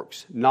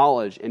 works,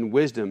 knowledge, and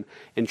wisdom,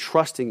 and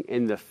trusting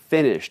in the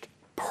finished,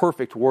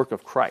 perfect work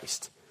of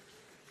Christ.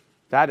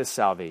 That is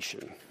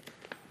salvation.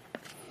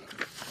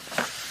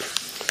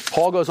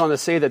 Paul goes on to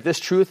say that this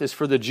truth is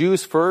for the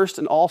Jews first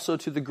and also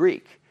to the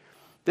Greek.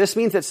 This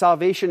means that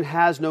salvation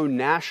has no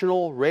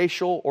national,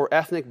 racial, or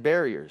ethnic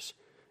barriers.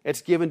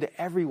 It's given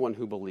to everyone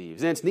who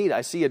believes. And it's neat.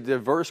 I see a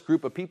diverse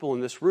group of people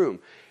in this room.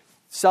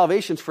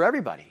 Salvation's for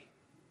everybody,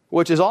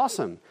 which is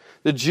awesome.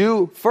 The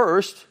Jew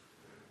first.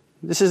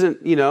 This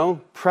isn't,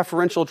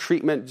 preferential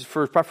treatment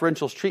for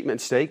preferential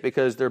treatment's sake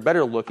because they're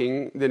better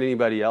looking than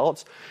anybody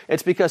else.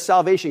 It's because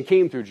salvation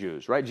came through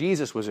Jews, right?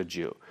 Jesus was a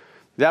Jew.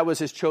 That was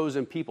his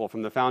chosen people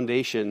from the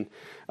foundation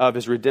of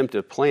his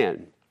redemptive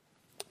plan.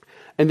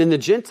 And then the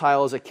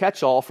Gentile is a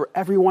catch-all for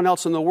everyone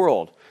else in the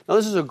world. Now,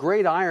 this is a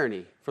great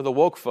irony for the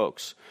woke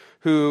folks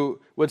who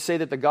would say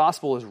that the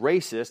gospel is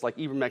racist, like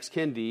Ibram X.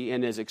 Kendi,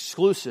 and is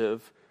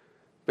exclusive.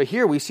 But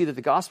here we see that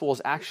the gospel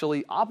is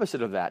actually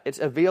opposite of that. It's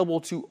available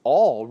to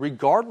all,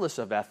 regardless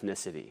of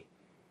ethnicity.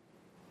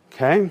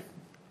 Okay?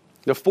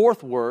 The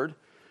fourth word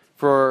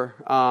for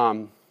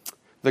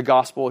the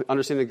gospel,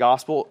 understanding the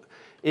gospel,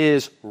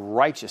 is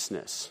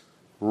righteousness.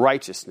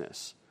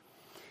 Righteousness.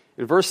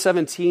 In verse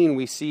 17,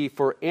 we see,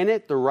 "For in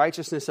it the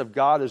righteousness of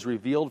God is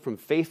revealed from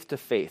faith to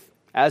faith,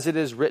 as it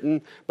is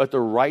written, but the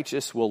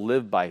righteous will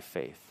live by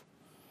faith."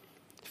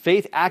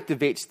 Faith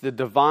activates the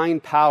divine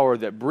power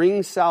that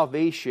brings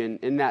salvation.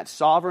 In that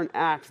sovereign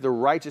act, the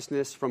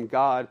righteousness from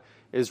God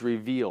is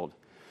revealed.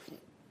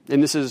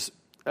 And this is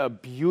a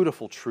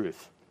beautiful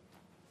truth.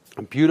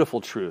 A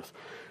beautiful truth.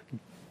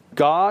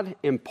 God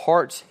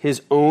imparts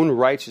his own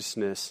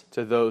righteousness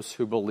to those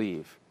who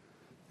believe.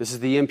 This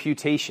is the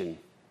imputation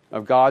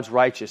of God's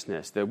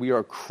righteousness, that we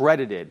are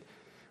credited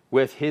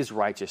with his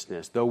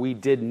righteousness, though we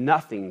did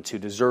nothing to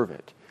deserve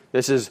it.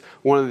 This is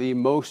one of the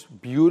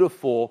most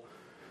beautiful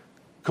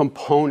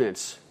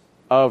components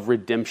of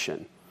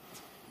redemption.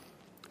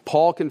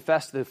 Paul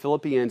confessed to the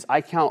Philippians, "I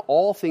count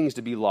all things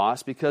to be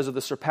lost because of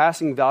the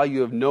surpassing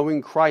value of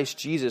knowing Christ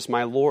Jesus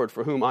my Lord,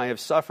 for whom I have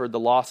suffered the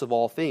loss of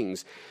all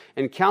things,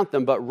 and count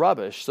them but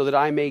rubbish, so that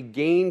I may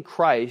gain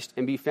Christ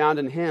and be found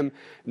in him,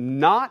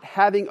 not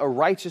having a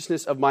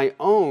righteousness of my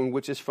own,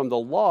 which is from the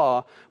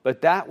law,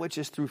 but that which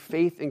is through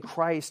faith in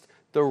Christ,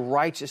 the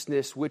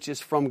righteousness which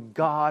is from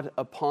God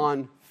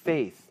upon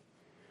faith."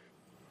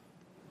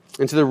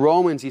 And to the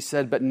Romans he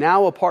said, "But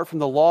now apart from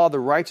the law, the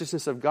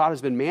righteousness of God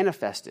has been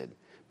manifested,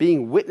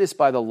 being witnessed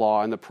by the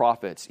law and the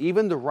prophets,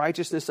 even the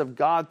righteousness of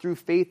God through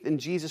faith in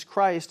Jesus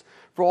Christ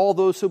for all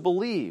those who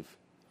believe."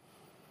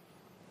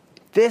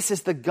 This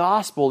is the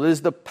gospel. It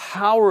is the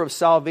power of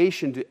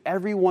salvation to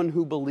everyone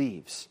who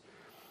believes.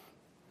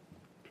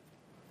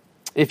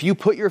 If you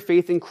put your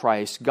faith in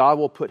Christ, God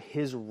will put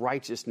his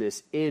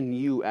righteousness in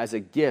you as a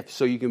gift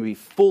so you can be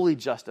fully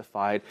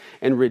justified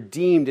and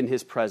redeemed in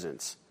his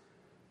presence.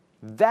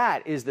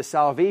 That is the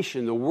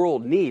salvation the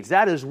world needs.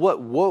 That is what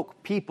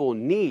woke people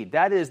need.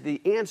 That is the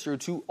answer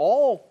to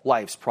all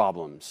life's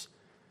problems.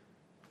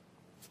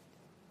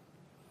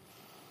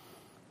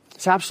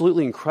 It's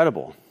absolutely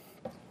incredible.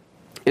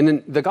 And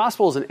then the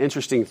gospel is an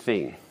interesting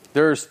thing.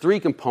 There's three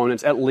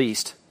components, at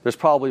least. There's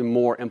probably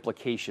more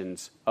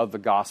implications of the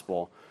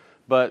gospel,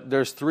 but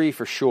there's three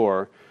for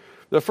sure.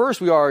 The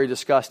first we already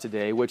discussed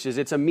today, which is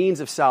it's a means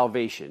of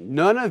salvation.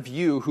 None of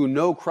you who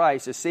know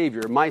Christ as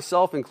Savior,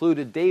 myself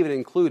included, David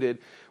included,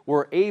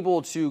 were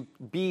able to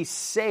be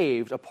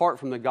saved apart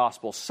from the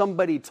gospel.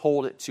 Somebody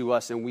told it to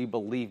us and we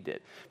believed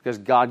it because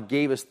God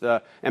gave us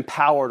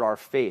empowered our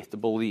faith to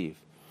believe.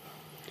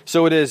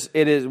 So it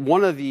is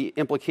one of the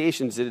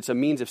implications that it's a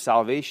means of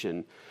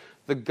salvation.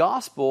 The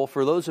gospel,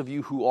 for those of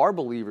you who are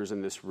believers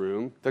in this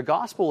room, the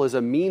gospel is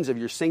a means of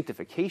your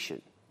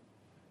sanctification.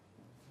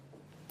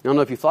 I don't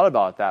know if you thought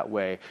about it that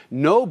way.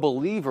 No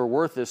believer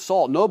worth his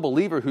salt, no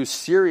believer who's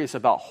serious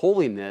about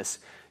holiness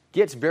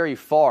gets very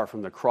far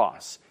from the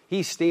cross.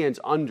 He stands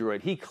under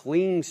it. He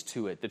clings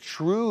to it. The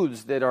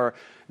truths that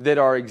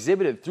are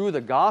exhibited through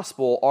the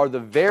gospel are the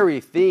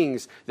very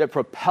things that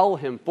propel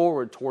him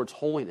forward towards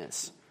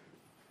holiness.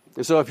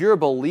 And so if you're a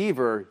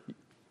believer,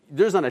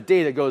 there's not a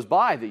day that goes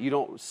by that you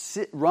don't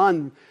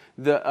run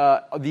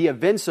the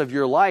events of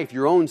your life,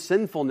 your own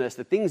sinfulness,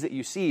 the things that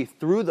you see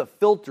through the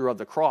filter of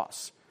the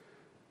cross.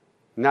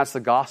 And that's the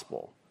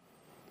gospel.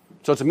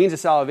 So it's a means of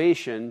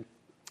salvation.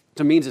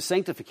 It's a means of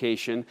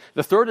sanctification.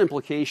 The third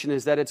implication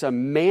is that it's a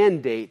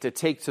mandate to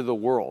take to the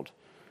world.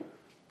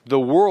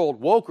 The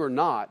world, woke or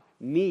not,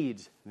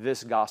 needs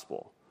this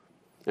gospel.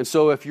 And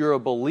so if you're a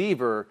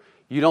believer,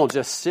 you don't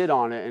just sit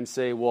on it and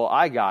say, well,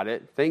 I got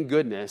it, thank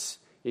goodness.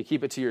 You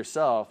keep it to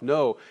yourself.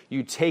 No,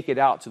 you take it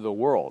out to the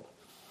world.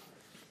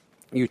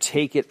 You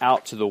take it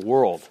out to the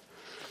world.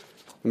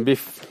 And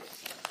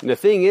the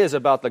thing is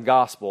about the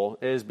gospel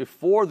is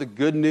before the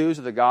good news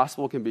of the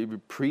gospel can be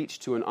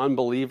preached to an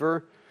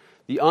unbeliever,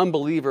 the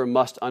unbeliever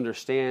must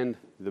understand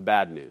the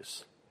bad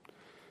news.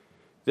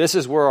 This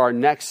is where our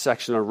next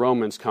section of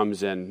Romans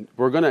comes in.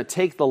 We're going to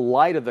take the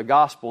light of the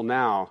gospel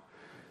now,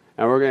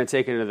 and we're going to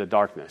take it into the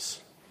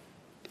darkness.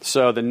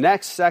 So the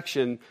next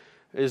section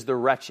is the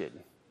wretched.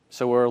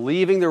 So we're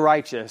leaving the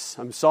righteous.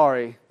 I'm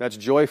sorry, that's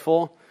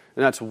joyful,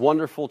 and that's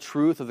wonderful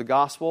truth of the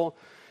gospel,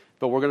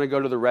 but we're going to go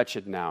to the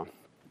wretched now.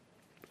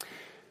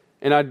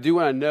 And I do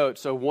want to note,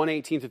 so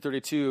 1:18 to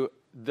 32,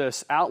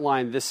 this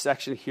outline, this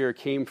section here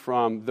came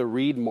from the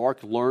Read, Mark,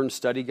 Learn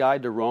study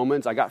guide to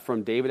Romans. I got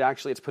from David,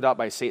 actually. It's put out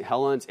by St.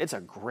 Helens. It's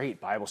a great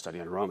Bible study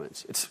on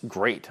Romans. It's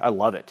great. I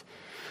love it.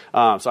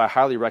 So I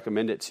highly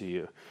recommend it to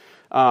you.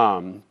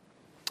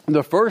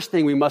 The first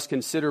thing we must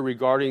consider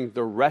regarding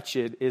the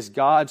wretched is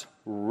God's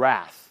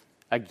wrath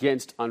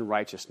against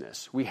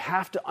unrighteousness. We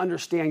have to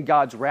understand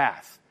God's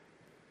wrath.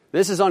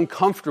 This is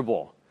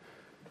uncomfortable.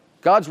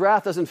 God's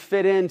wrath doesn't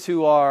fit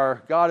into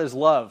our God is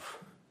love,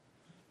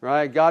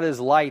 right? God is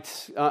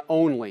light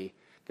only.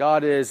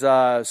 God is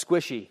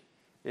squishy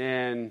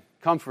and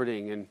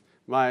comforting and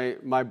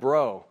my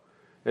bro.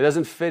 It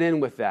doesn't fit in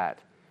with that.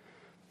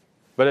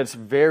 But it's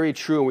very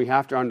true, and we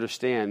have to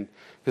understand.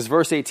 Because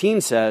verse 18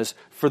 says,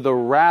 "For the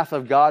wrath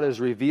of God is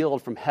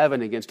revealed from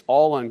heaven against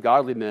all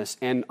ungodliness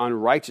and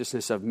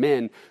unrighteousness of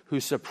men who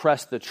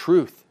suppress the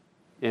truth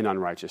in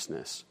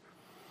unrighteousness."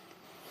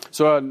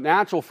 So a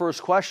natural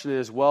first question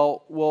is,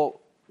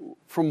 well,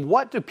 from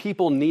what do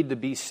people need to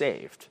be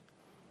saved?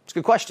 It's a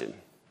good question.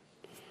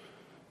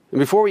 And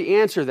before we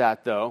answer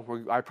that,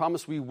 though, I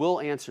promise we will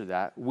answer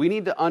that, we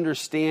need to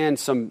understand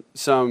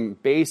some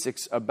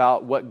basics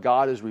about what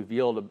God has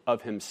revealed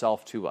of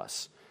himself to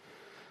us.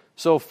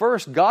 So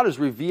first, God has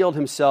revealed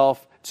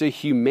himself to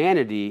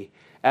humanity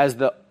as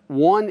the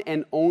one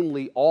and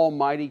only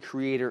almighty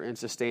creator and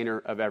sustainer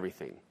of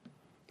everything.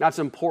 That's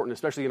important,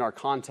 especially in our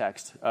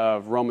context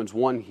of Romans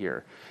 1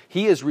 here.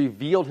 He has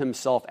revealed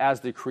himself as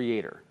the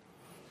creator.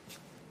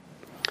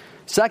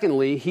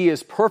 Secondly, he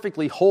is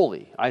perfectly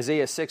holy,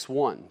 Isaiah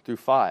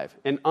 6:1-5,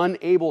 and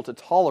unable to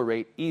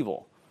tolerate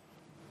evil.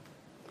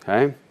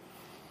 Okay?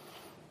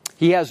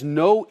 He has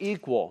no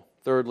equal.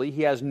 Thirdly,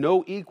 he has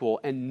no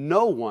equal, and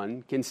no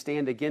one can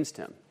stand against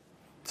him.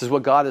 This is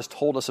what God has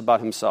told us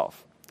about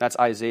himself. That's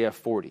Isaiah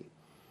 40.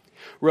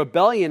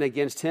 Rebellion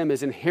against him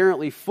is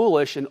inherently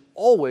foolish and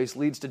always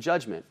leads to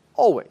judgment.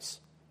 Always.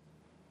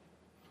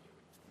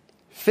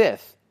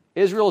 Fifth,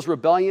 Israel's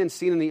rebellion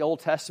seen in the Old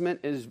Testament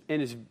is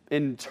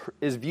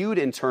viewed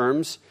in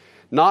terms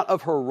not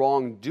of her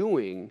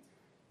wrongdoing,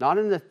 not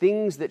in the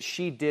things that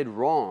she did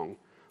wrong,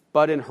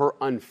 but in her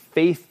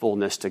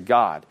unfaithfulness to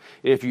God.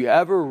 And if you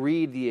ever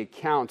read the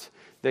account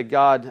that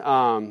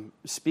God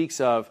speaks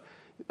of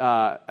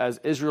as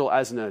Israel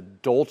as an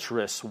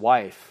adulterous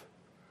wife,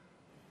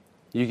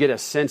 you get a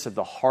sense of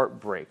the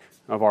heartbreak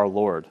of our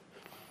Lord.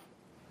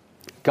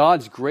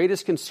 God's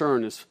greatest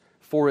concern is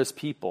for his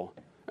people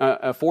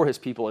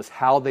is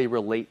how they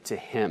relate to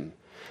him.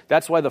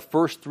 That's why the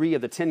first 3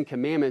 of the 10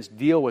 Commandments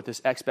deal with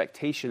this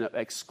expectation of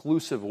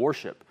exclusive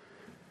worship.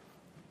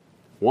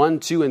 1,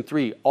 2, and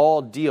 3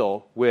 all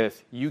deal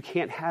with you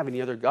can't have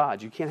any other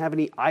gods. You can't have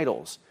any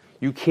idols.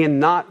 You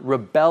cannot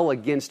rebel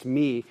against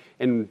me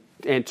and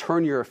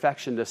turn your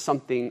affection to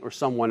something or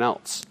someone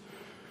else.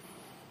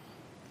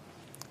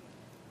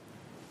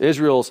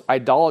 Israel's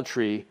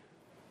idolatry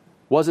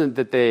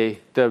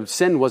the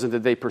sin wasn't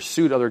that they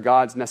pursued other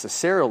gods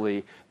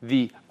necessarily.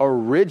 The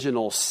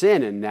original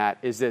sin in that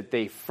is that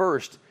they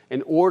first,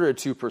 in order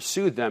to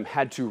pursue them,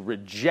 had to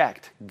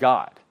reject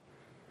God.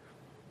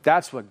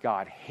 That's what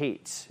God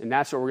hates. And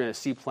that's what we're going to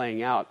see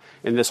playing out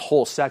in this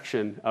whole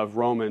section of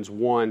Romans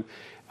 1,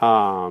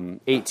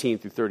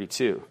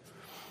 18-32.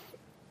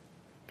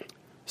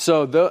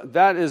 So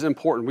that is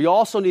important. We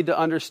also need to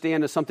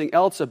understand something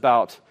else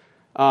about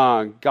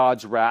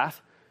God's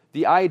wrath.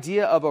 The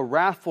idea of a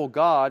wrathful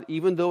God,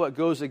 even though it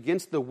goes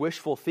against the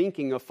wishful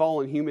thinking of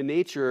fallen human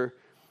nature,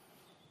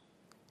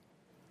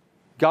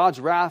 God's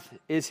wrath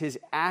is his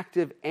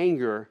active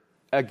anger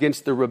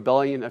against the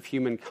rebellion of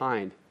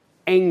humankind.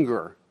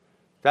 Anger.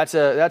 That's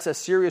a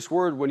serious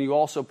word when you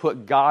also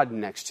put God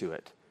next to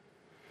it.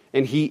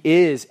 And he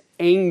is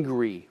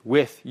angry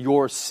with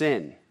your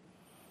sin.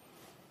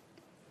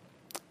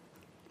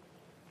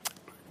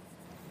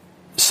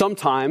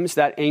 Sometimes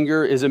that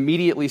anger is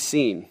immediately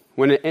seen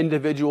when an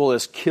individual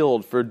is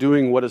killed for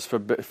doing what is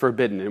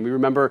forbidden. And we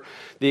remember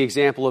the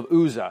example of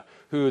Uzzah,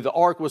 who the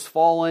ark was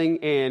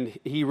falling and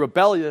he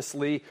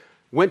rebelliously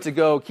went to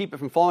go keep it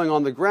from falling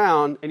on the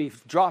ground and he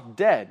dropped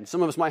dead. And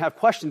some of us might have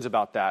questions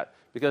about that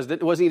because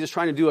wasn't he just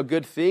trying to do a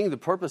good thing? The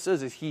purpose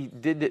is he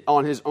did it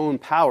on his own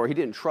power. He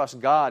didn't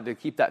trust God to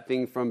keep that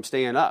thing from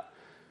staying up.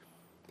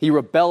 He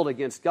rebelled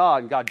against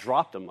God and God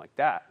dropped him like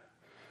that.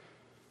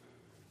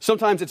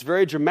 Sometimes it's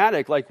very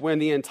dramatic, like when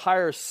the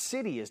entire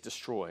city is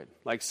destroyed,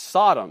 like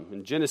Sodom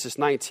in Genesis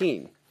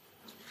 19.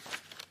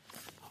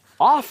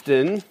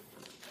 Oftentimes,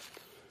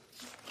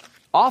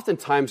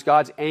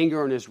 God's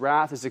anger and his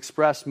wrath is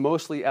expressed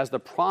mostly as the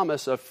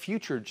promise of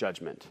future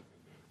judgment.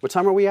 What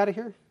time are we out of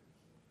here?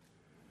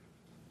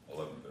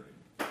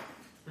 11:30.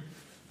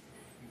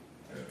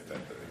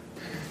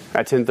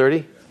 At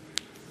 10:30?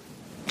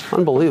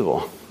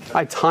 Unbelievable.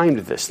 I timed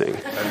this thing.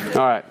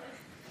 All right.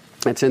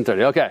 At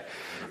 10:30. Okay.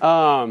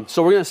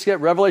 So we're going to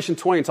skip Revelation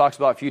 20 talks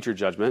about future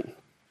judgment.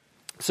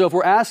 So if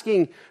we're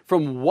asking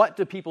from what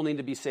do people need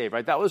to be saved,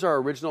 right? That was our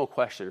original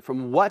question.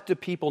 From what do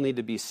people need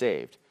to be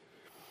saved?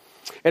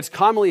 It's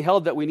commonly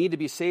held that we need to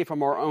be saved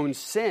from our own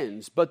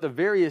sins, but the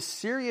very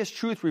serious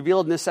truth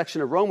revealed in this section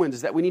of Romans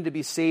is that we need to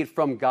be saved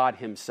from God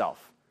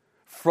himself.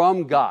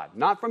 From God.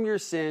 Not from your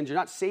sins. You're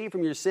not saved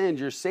from your sins.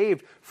 You're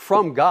saved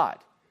from God.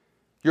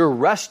 You're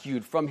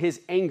rescued from his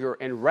anger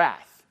and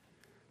wrath.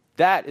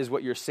 That is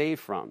what you're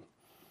saved from.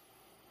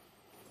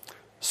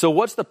 So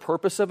what's the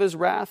purpose of his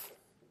wrath?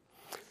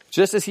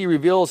 Just as he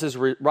reveals his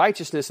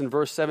righteousness in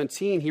verse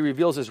 17, he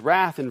reveals his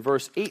wrath in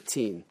verse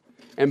 18.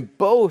 And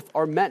both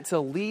are meant to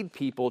lead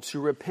people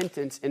to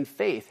repentance and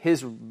faith.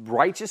 His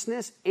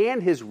righteousness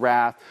and his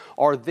wrath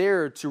are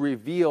there to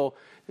reveal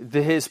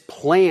his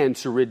plan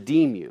to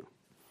redeem you.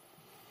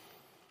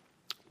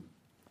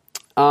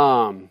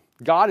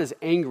 God is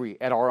angry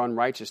at our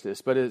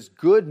unrighteousness, but his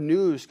good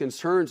news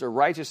concerns a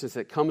righteousness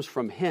that comes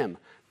from him.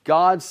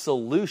 God's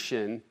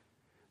solution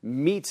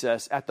meets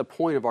us at the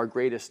point of our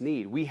greatest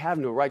need. We have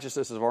no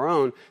righteousness of our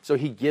own, so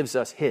he gives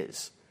us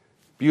his.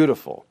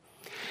 Beautiful.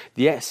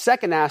 The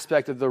second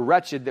aspect of the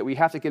wretched that we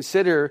have to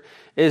consider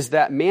is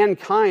that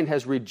mankind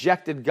has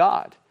rejected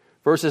God.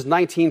 Verses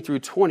 19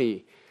 through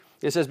 20.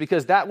 It says,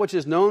 because that which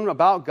is known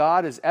about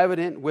God is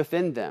evident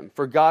within them,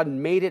 for God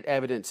made it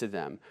evident to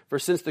them. For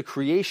since the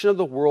creation of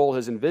the world,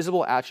 his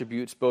invisible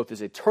attributes, both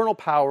his eternal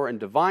power and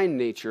divine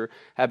nature,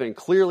 have been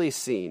clearly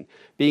seen,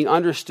 being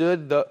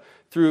understood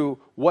through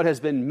what has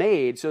been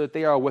made, so that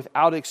they are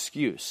without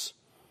excuse.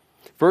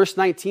 Verse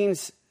 19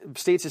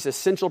 states this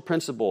essential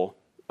principle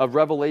of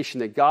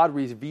revelation, that God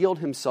revealed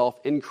himself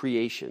in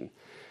creation,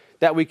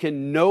 that we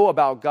can know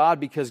about God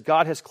because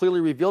God has clearly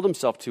revealed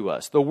himself to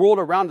us. The world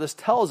around us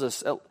tells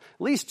us at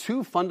least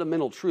two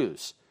fundamental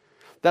truths: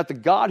 that the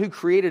God who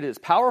created is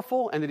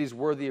powerful and that he's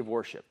worthy of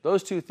worship.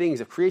 Those two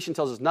things, if creation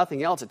tells us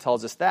nothing else, it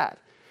tells us that.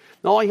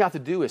 And all you have to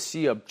do is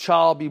see a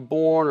child be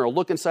born, or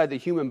look inside the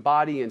human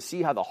body and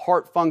see how the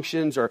heart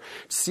functions, or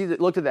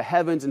look to the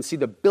heavens and see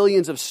the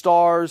billions of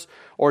stars,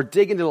 or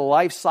dig into the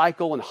life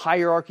cycle and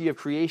hierarchy of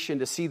creation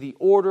to see the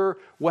order.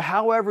 Well,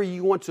 however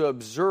you want to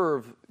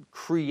observe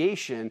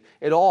creation,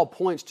 it all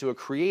points to a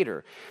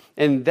creator.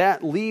 And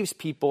that leaves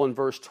people in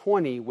verse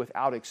 20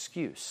 without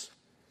excuse.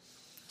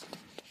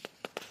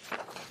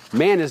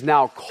 Man is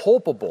now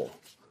culpable.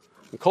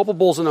 And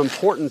culpable is an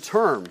important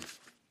term.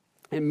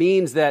 It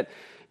means that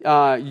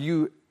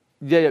you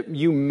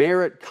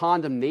merit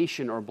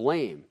condemnation or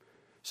blame.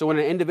 So when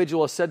an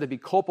individual is said to be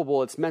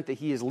culpable, it's meant that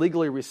he is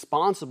legally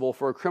responsible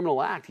for a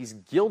criminal act. He's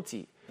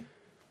guilty.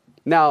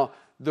 Now,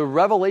 the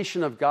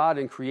revelation of God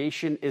in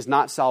creation is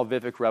not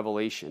salvific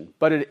revelation,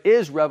 but it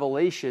is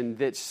revelation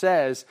that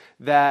says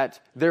that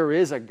there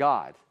is a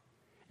God.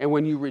 And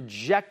when you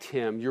reject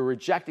him, you're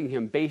rejecting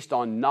him based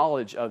on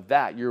knowledge of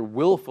that. You're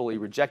willfully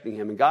rejecting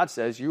him. And God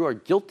says you are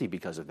guilty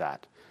because of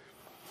that.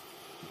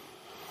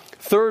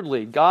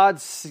 Thirdly,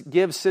 God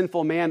gives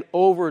sinful man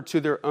over to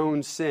their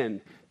own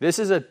sin. This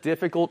is a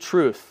difficult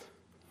truth,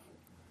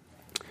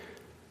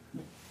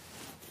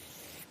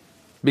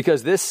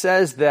 because this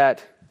says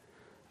that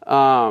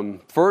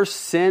first,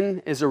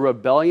 sin is a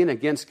rebellion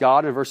against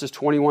God in verses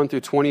 21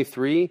 through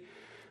 23,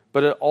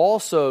 but it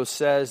also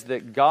says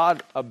that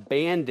God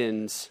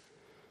abandons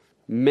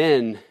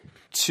men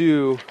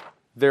to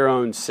their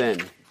own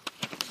sin.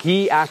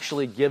 He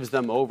actually gives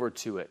them over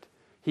to it.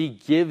 He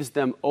gives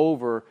them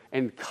over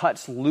and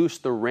cuts loose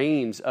the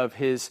reins of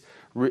his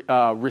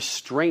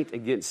restraint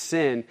against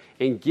sin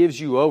and gives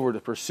you over to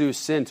pursue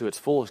sin to its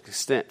fullest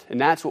extent. And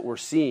that's what we're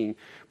seeing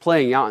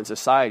playing out in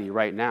society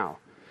right now.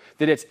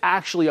 That it's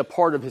actually a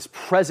part of his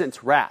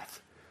present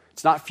wrath.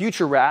 It's not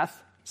future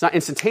wrath. It's not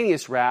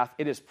instantaneous wrath.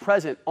 It is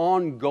present,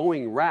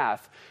 ongoing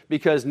wrath.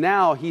 Because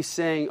now he's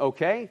saying,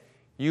 okay,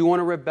 you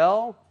want to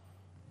rebel?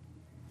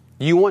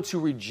 You want to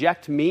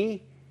reject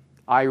me?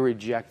 I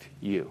reject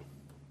you.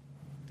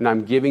 And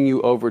I'm giving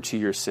you over to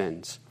your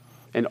sins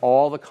and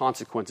all the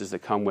consequences that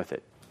come with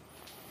it.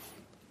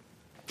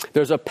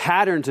 There's a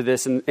pattern to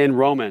this in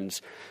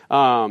Romans.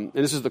 And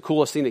this is the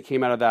coolest thing that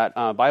came out of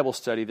that Bible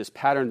study, this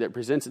pattern that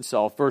presents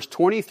itself. Verse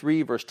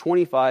 23, verse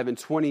 25, and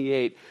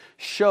 28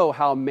 show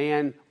how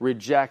man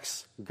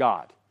rejects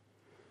God.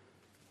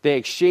 They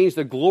exchange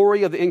the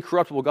glory of the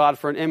incorruptible God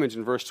for an image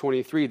in verse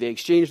 23. They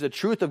exchange the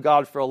truth of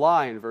God for a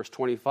lie in verse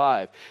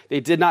 25.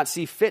 They did not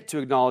see fit to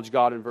acknowledge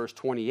God in verse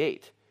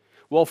 28.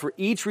 Well, for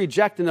each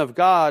rejection of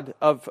God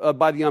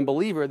by the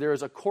unbeliever, there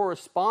is a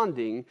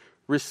corresponding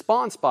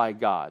response by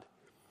God.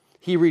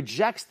 He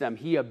rejects them.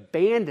 He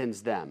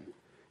abandons them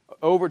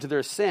over to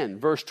their sin.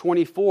 Verse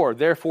 24,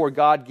 therefore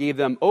God gave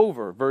them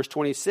over. Verse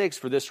 26,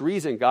 for this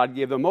reason God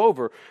gave them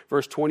over.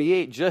 Verse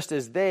 28, just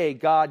as they,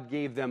 God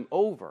gave them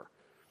over.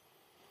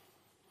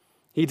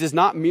 He does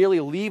not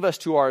merely leave us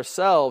to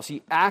ourselves.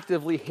 He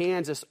actively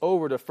hands us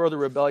over to further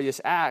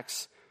rebellious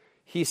acts.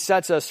 He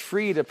sets us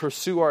free to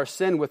pursue our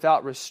sin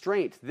without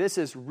restraint. This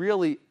is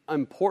really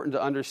important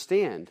to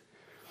understand.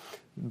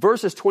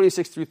 Verses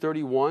 26 through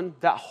 31,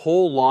 that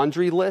whole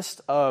laundry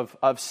list of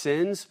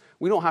sins,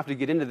 we don't have to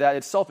get into that.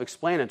 It's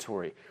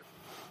self-explanatory.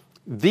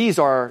 These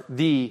are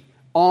the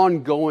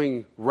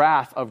ongoing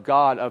wrath of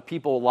God of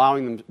people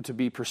allowing them to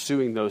be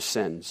pursuing those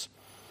sins.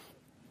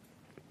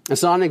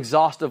 It's not an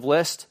exhaustive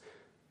list,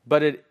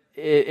 but it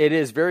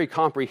is very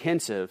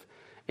comprehensive.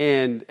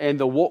 And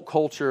the woke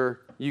culture,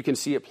 you can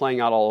see it playing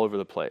out all over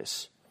the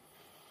place.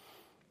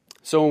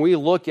 So when we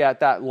look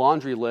at that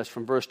laundry list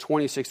from verse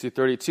 26 through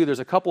 32, there's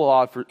a couple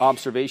of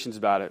observations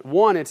about it.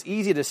 One, it's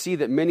easy to see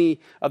that many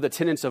of the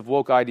tenets of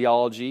woke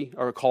ideology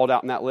are called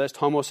out in that list: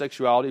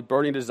 homosexuality,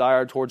 burning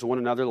desire towards one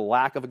another, the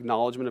lack of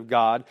acknowledgement of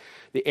God,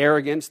 the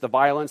arrogance, the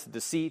violence, the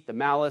deceit, the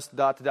malice,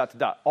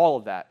 all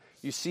of that.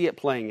 You see it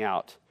playing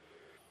out.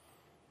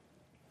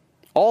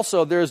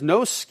 Also, there's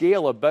no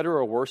scale of better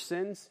or worse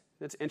sins.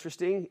 That's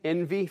interesting.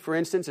 Envy, for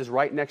instance, is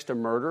right next to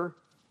murder.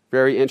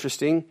 Very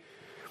interesting.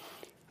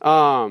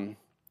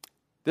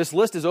 This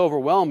list is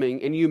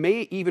overwhelming, and you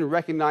may even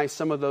recognize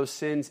some of those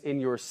sins in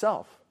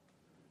yourself.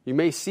 You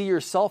may see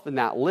yourself in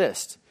that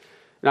list.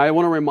 Now, I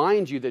want to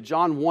remind you that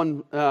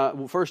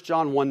 1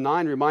 John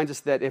 1:9 reminds us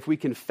that if we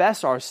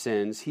confess our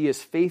sins, he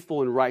is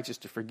faithful and righteous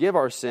to forgive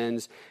our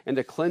sins and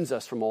to cleanse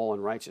us from all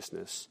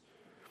unrighteousness.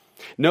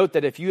 Note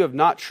that if you have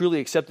not truly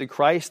accepted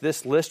Christ,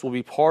 this list will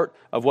be part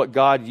of what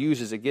God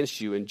uses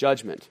against you in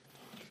judgment.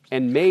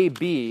 and may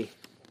be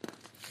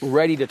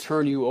ready to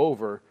turn you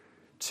over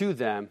to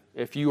them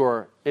if you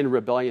are in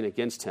rebellion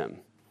against him.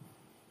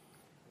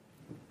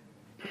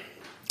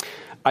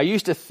 I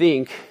used to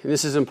think, and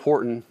this is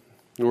important,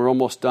 and we're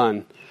almost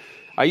done,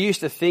 I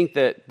used to think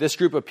that this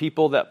group of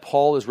people that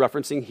Paul is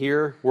referencing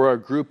here were a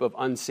group of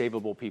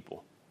unsavable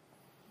people.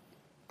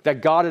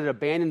 That God had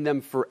abandoned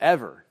them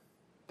forever.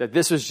 That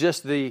this was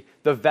just the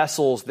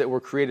vessels that were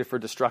created for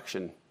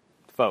destruction,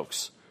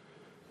 folks.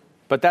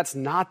 But that's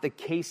not the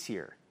case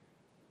here.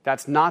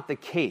 That's not the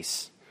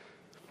case.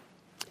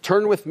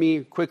 Turn with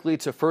me quickly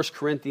to 1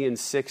 Corinthians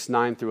 6,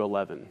 9 through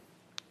 11.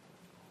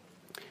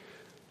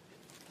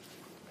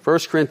 1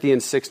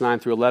 Corinthians 6, 9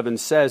 through 11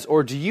 says,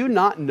 "Or do you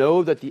not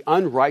know that the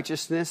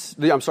unrighteous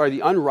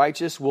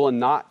will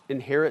not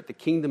inherit the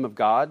kingdom of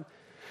God?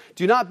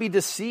 Do not be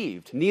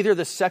deceived. Neither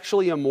the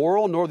sexually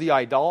immoral, nor the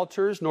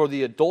idolaters, nor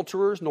the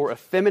adulterers, nor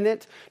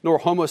effeminate, nor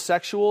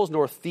homosexuals,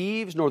 nor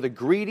thieves, nor the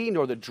greedy,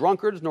 nor the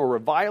drunkards, nor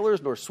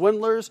revilers, nor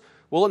swindlers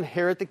will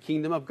inherit the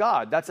kingdom of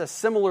God." That's a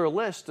similar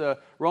list to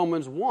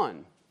Romans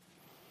 1.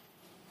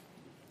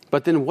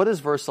 But then what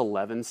does verse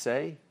 11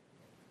 say?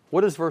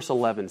 What does verse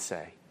 11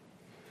 say?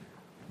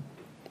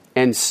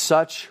 "And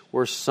such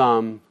were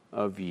some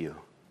of you.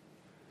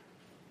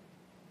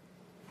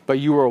 But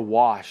you were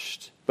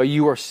washed, but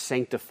you were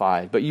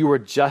sanctified, but you were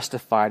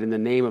justified in the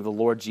name of the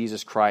Lord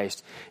Jesus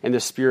Christ and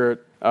the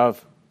Spirit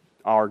of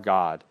our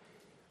God."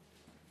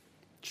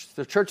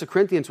 The church of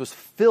Corinthians was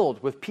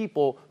filled with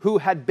people who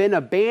had been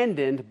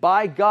abandoned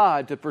by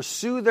God to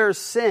pursue their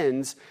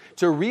sins,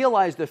 to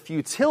realize the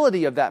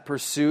futility of that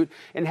pursuit,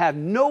 and have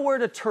nowhere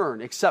to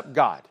turn except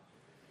God.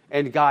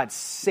 And God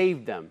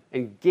saved them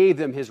and gave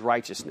them his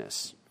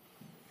righteousness.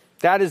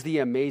 That is the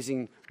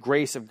amazing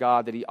grace of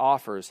God that he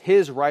offers,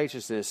 his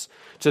righteousness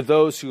to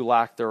those who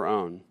lack their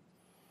own.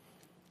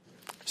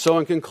 So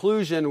in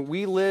conclusion,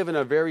 we live in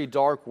a very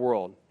dark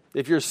world.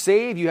 If you're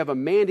saved, you have a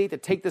mandate to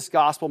take this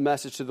gospel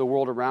message to the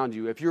world around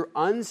you. If you're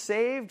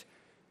unsaved,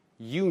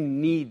 you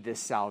need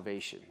this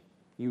salvation.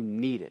 You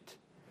need it.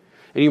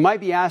 And you might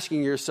be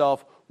asking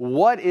yourself,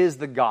 what is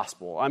the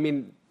gospel? I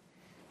mean,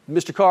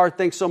 Mr. Carr,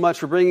 thanks so much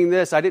for bringing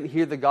this. I didn't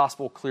hear the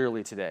gospel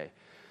clearly today.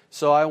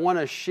 So I want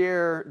to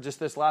share just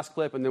this last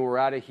clip, and then we're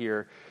out of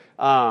here.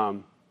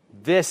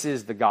 This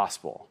is the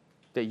gospel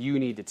that you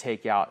need to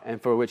take out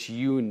and for which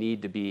you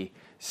need to be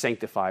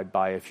sanctified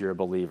by if you're a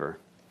believer.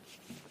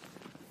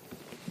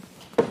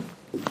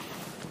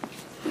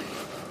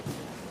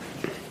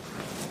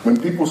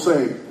 When people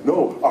say,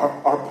 no,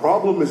 our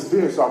problem is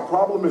this, our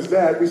problem is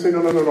that, we say,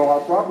 no,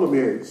 our problem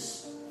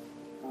is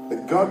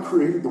that God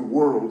created the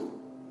world.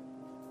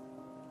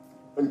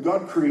 And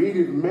God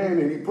created man,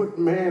 and he put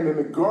man in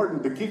the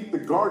garden to keep the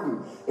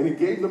garden. And he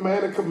gave the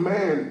man a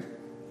command.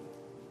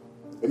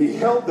 And he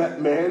held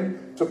that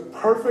man to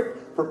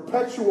perfect,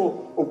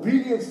 perpetual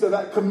obedience to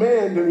that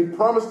command. And he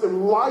promised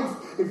him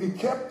life if he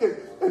kept it,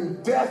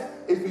 and death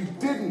if he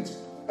didn't.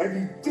 And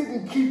he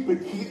didn't keep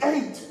it, he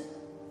ate.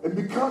 And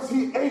because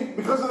he ate,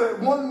 because of that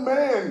one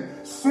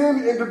man,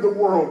 sin entered the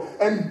world,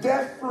 and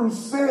death through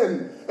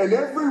sin. And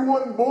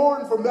everyone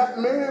born from that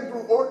man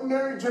through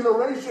ordinary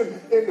generation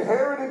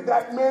inherited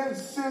that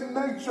man's sin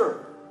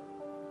nature.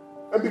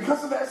 And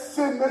because of that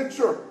sin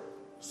nature,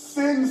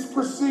 sins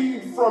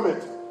proceed from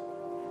it.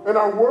 And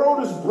our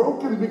world is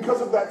broken because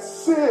of that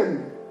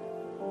sin.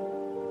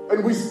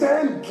 And we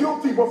stand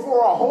guilty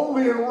before a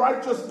holy and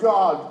righteous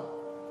God.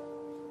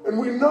 And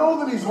we know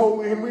that he's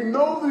holy, and we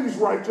know that he's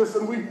righteous,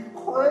 and we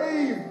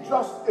crave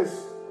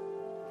justice.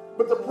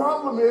 But the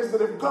problem is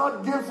that if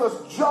God gives us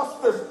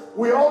justice,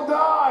 we all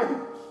die.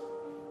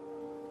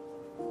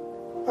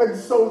 And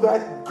so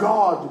that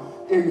God,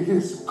 in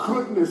his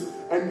goodness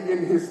and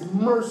in his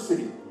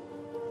mercy,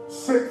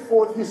 sent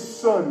forth his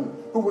son,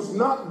 who was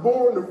not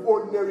born of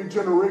ordinary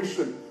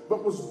generation,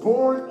 but was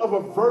born of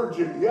a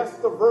virgin. Yes,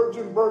 the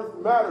virgin birth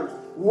matters.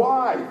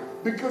 Why?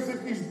 Because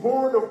if he's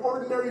born of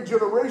ordinary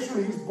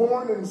generation, he's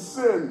born in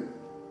sin.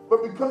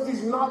 But because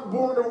he's not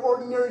born of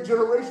ordinary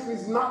generation,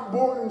 he's not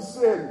born in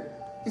sin.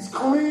 He's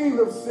clean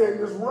of sin.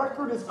 His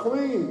record is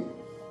clean.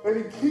 And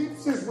he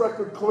keeps his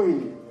record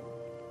clean.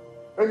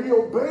 And he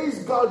obeys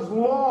God's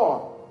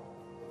law.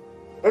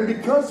 And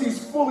because he's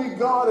fully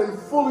God and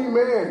fully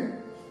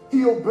man,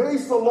 he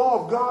obeys the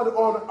law of God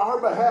on our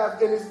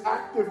behalf in his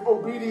active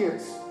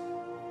obedience.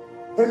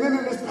 And then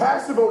in his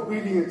passive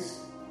obedience,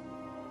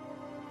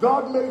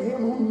 God made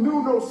him who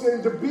knew no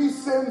sin to be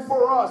sin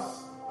for us.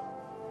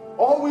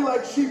 All we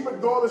like sheep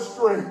had gone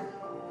astray.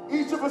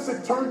 Each of us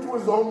had turned to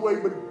his own way,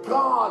 but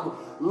God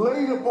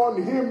laid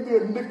upon him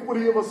the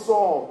iniquity of us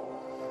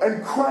all.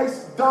 And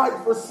Christ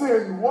died for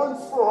sin once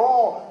for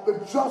all, the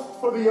just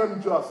for the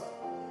unjust.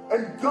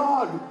 And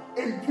God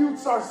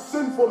imputes our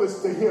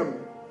sinfulness to him.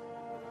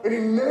 And he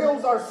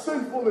nails our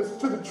sinfulness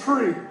to the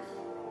tree.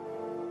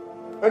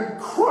 And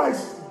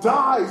Christ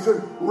dies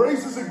and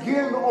raises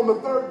again on the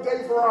third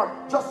day for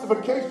our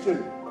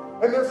justification.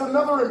 And there's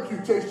another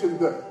imputation.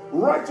 The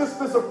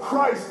righteousness of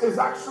Christ is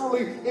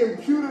actually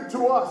imputed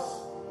to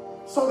us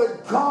so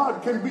that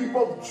God can be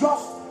both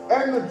just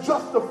and the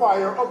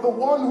justifier of the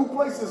one who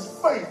places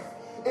faith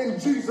in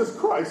Jesus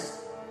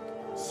Christ,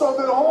 so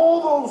that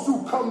all those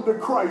who come to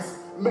Christ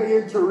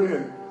may enter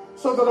in,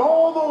 so that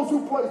all those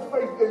who place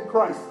faith in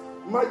Christ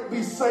might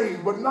be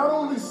saved, but not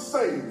only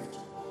saved,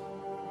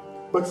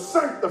 but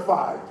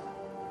sanctified,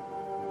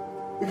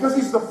 because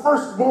he's the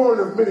firstborn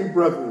of many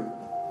brethren.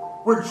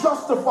 We're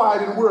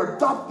justified and we're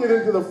adopted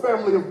into the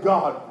family of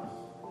God,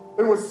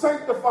 and we're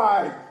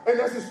sanctified, and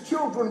as his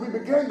children we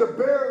begin to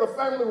bear the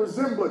family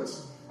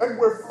resemblance, and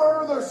we're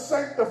further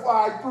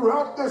sanctified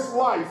throughout this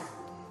life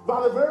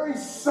by the very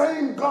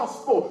same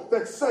gospel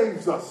that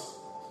saves us,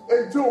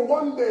 until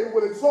one day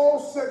when it's all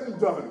said and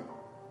done,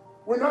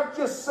 we're not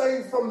just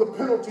saved from the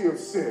penalty of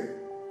sin.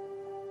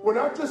 We're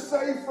not just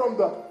saved from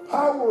the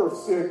power of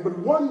sin, but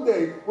one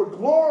day we're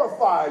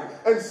glorified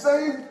and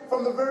saved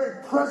from the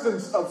very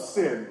presence of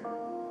sin.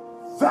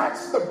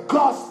 That's the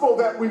gospel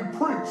that we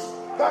preach.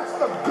 That's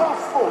the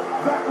gospel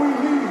that we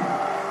need.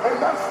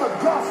 And that's the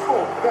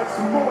gospel that's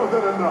more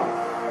than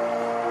enough.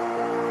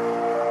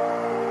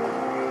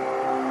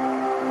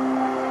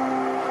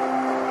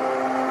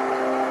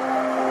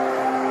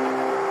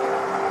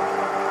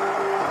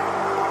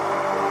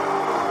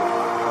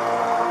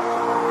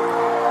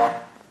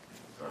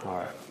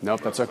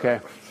 Nope, that's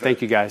okay.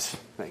 Thank you, guys.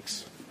 Thanks.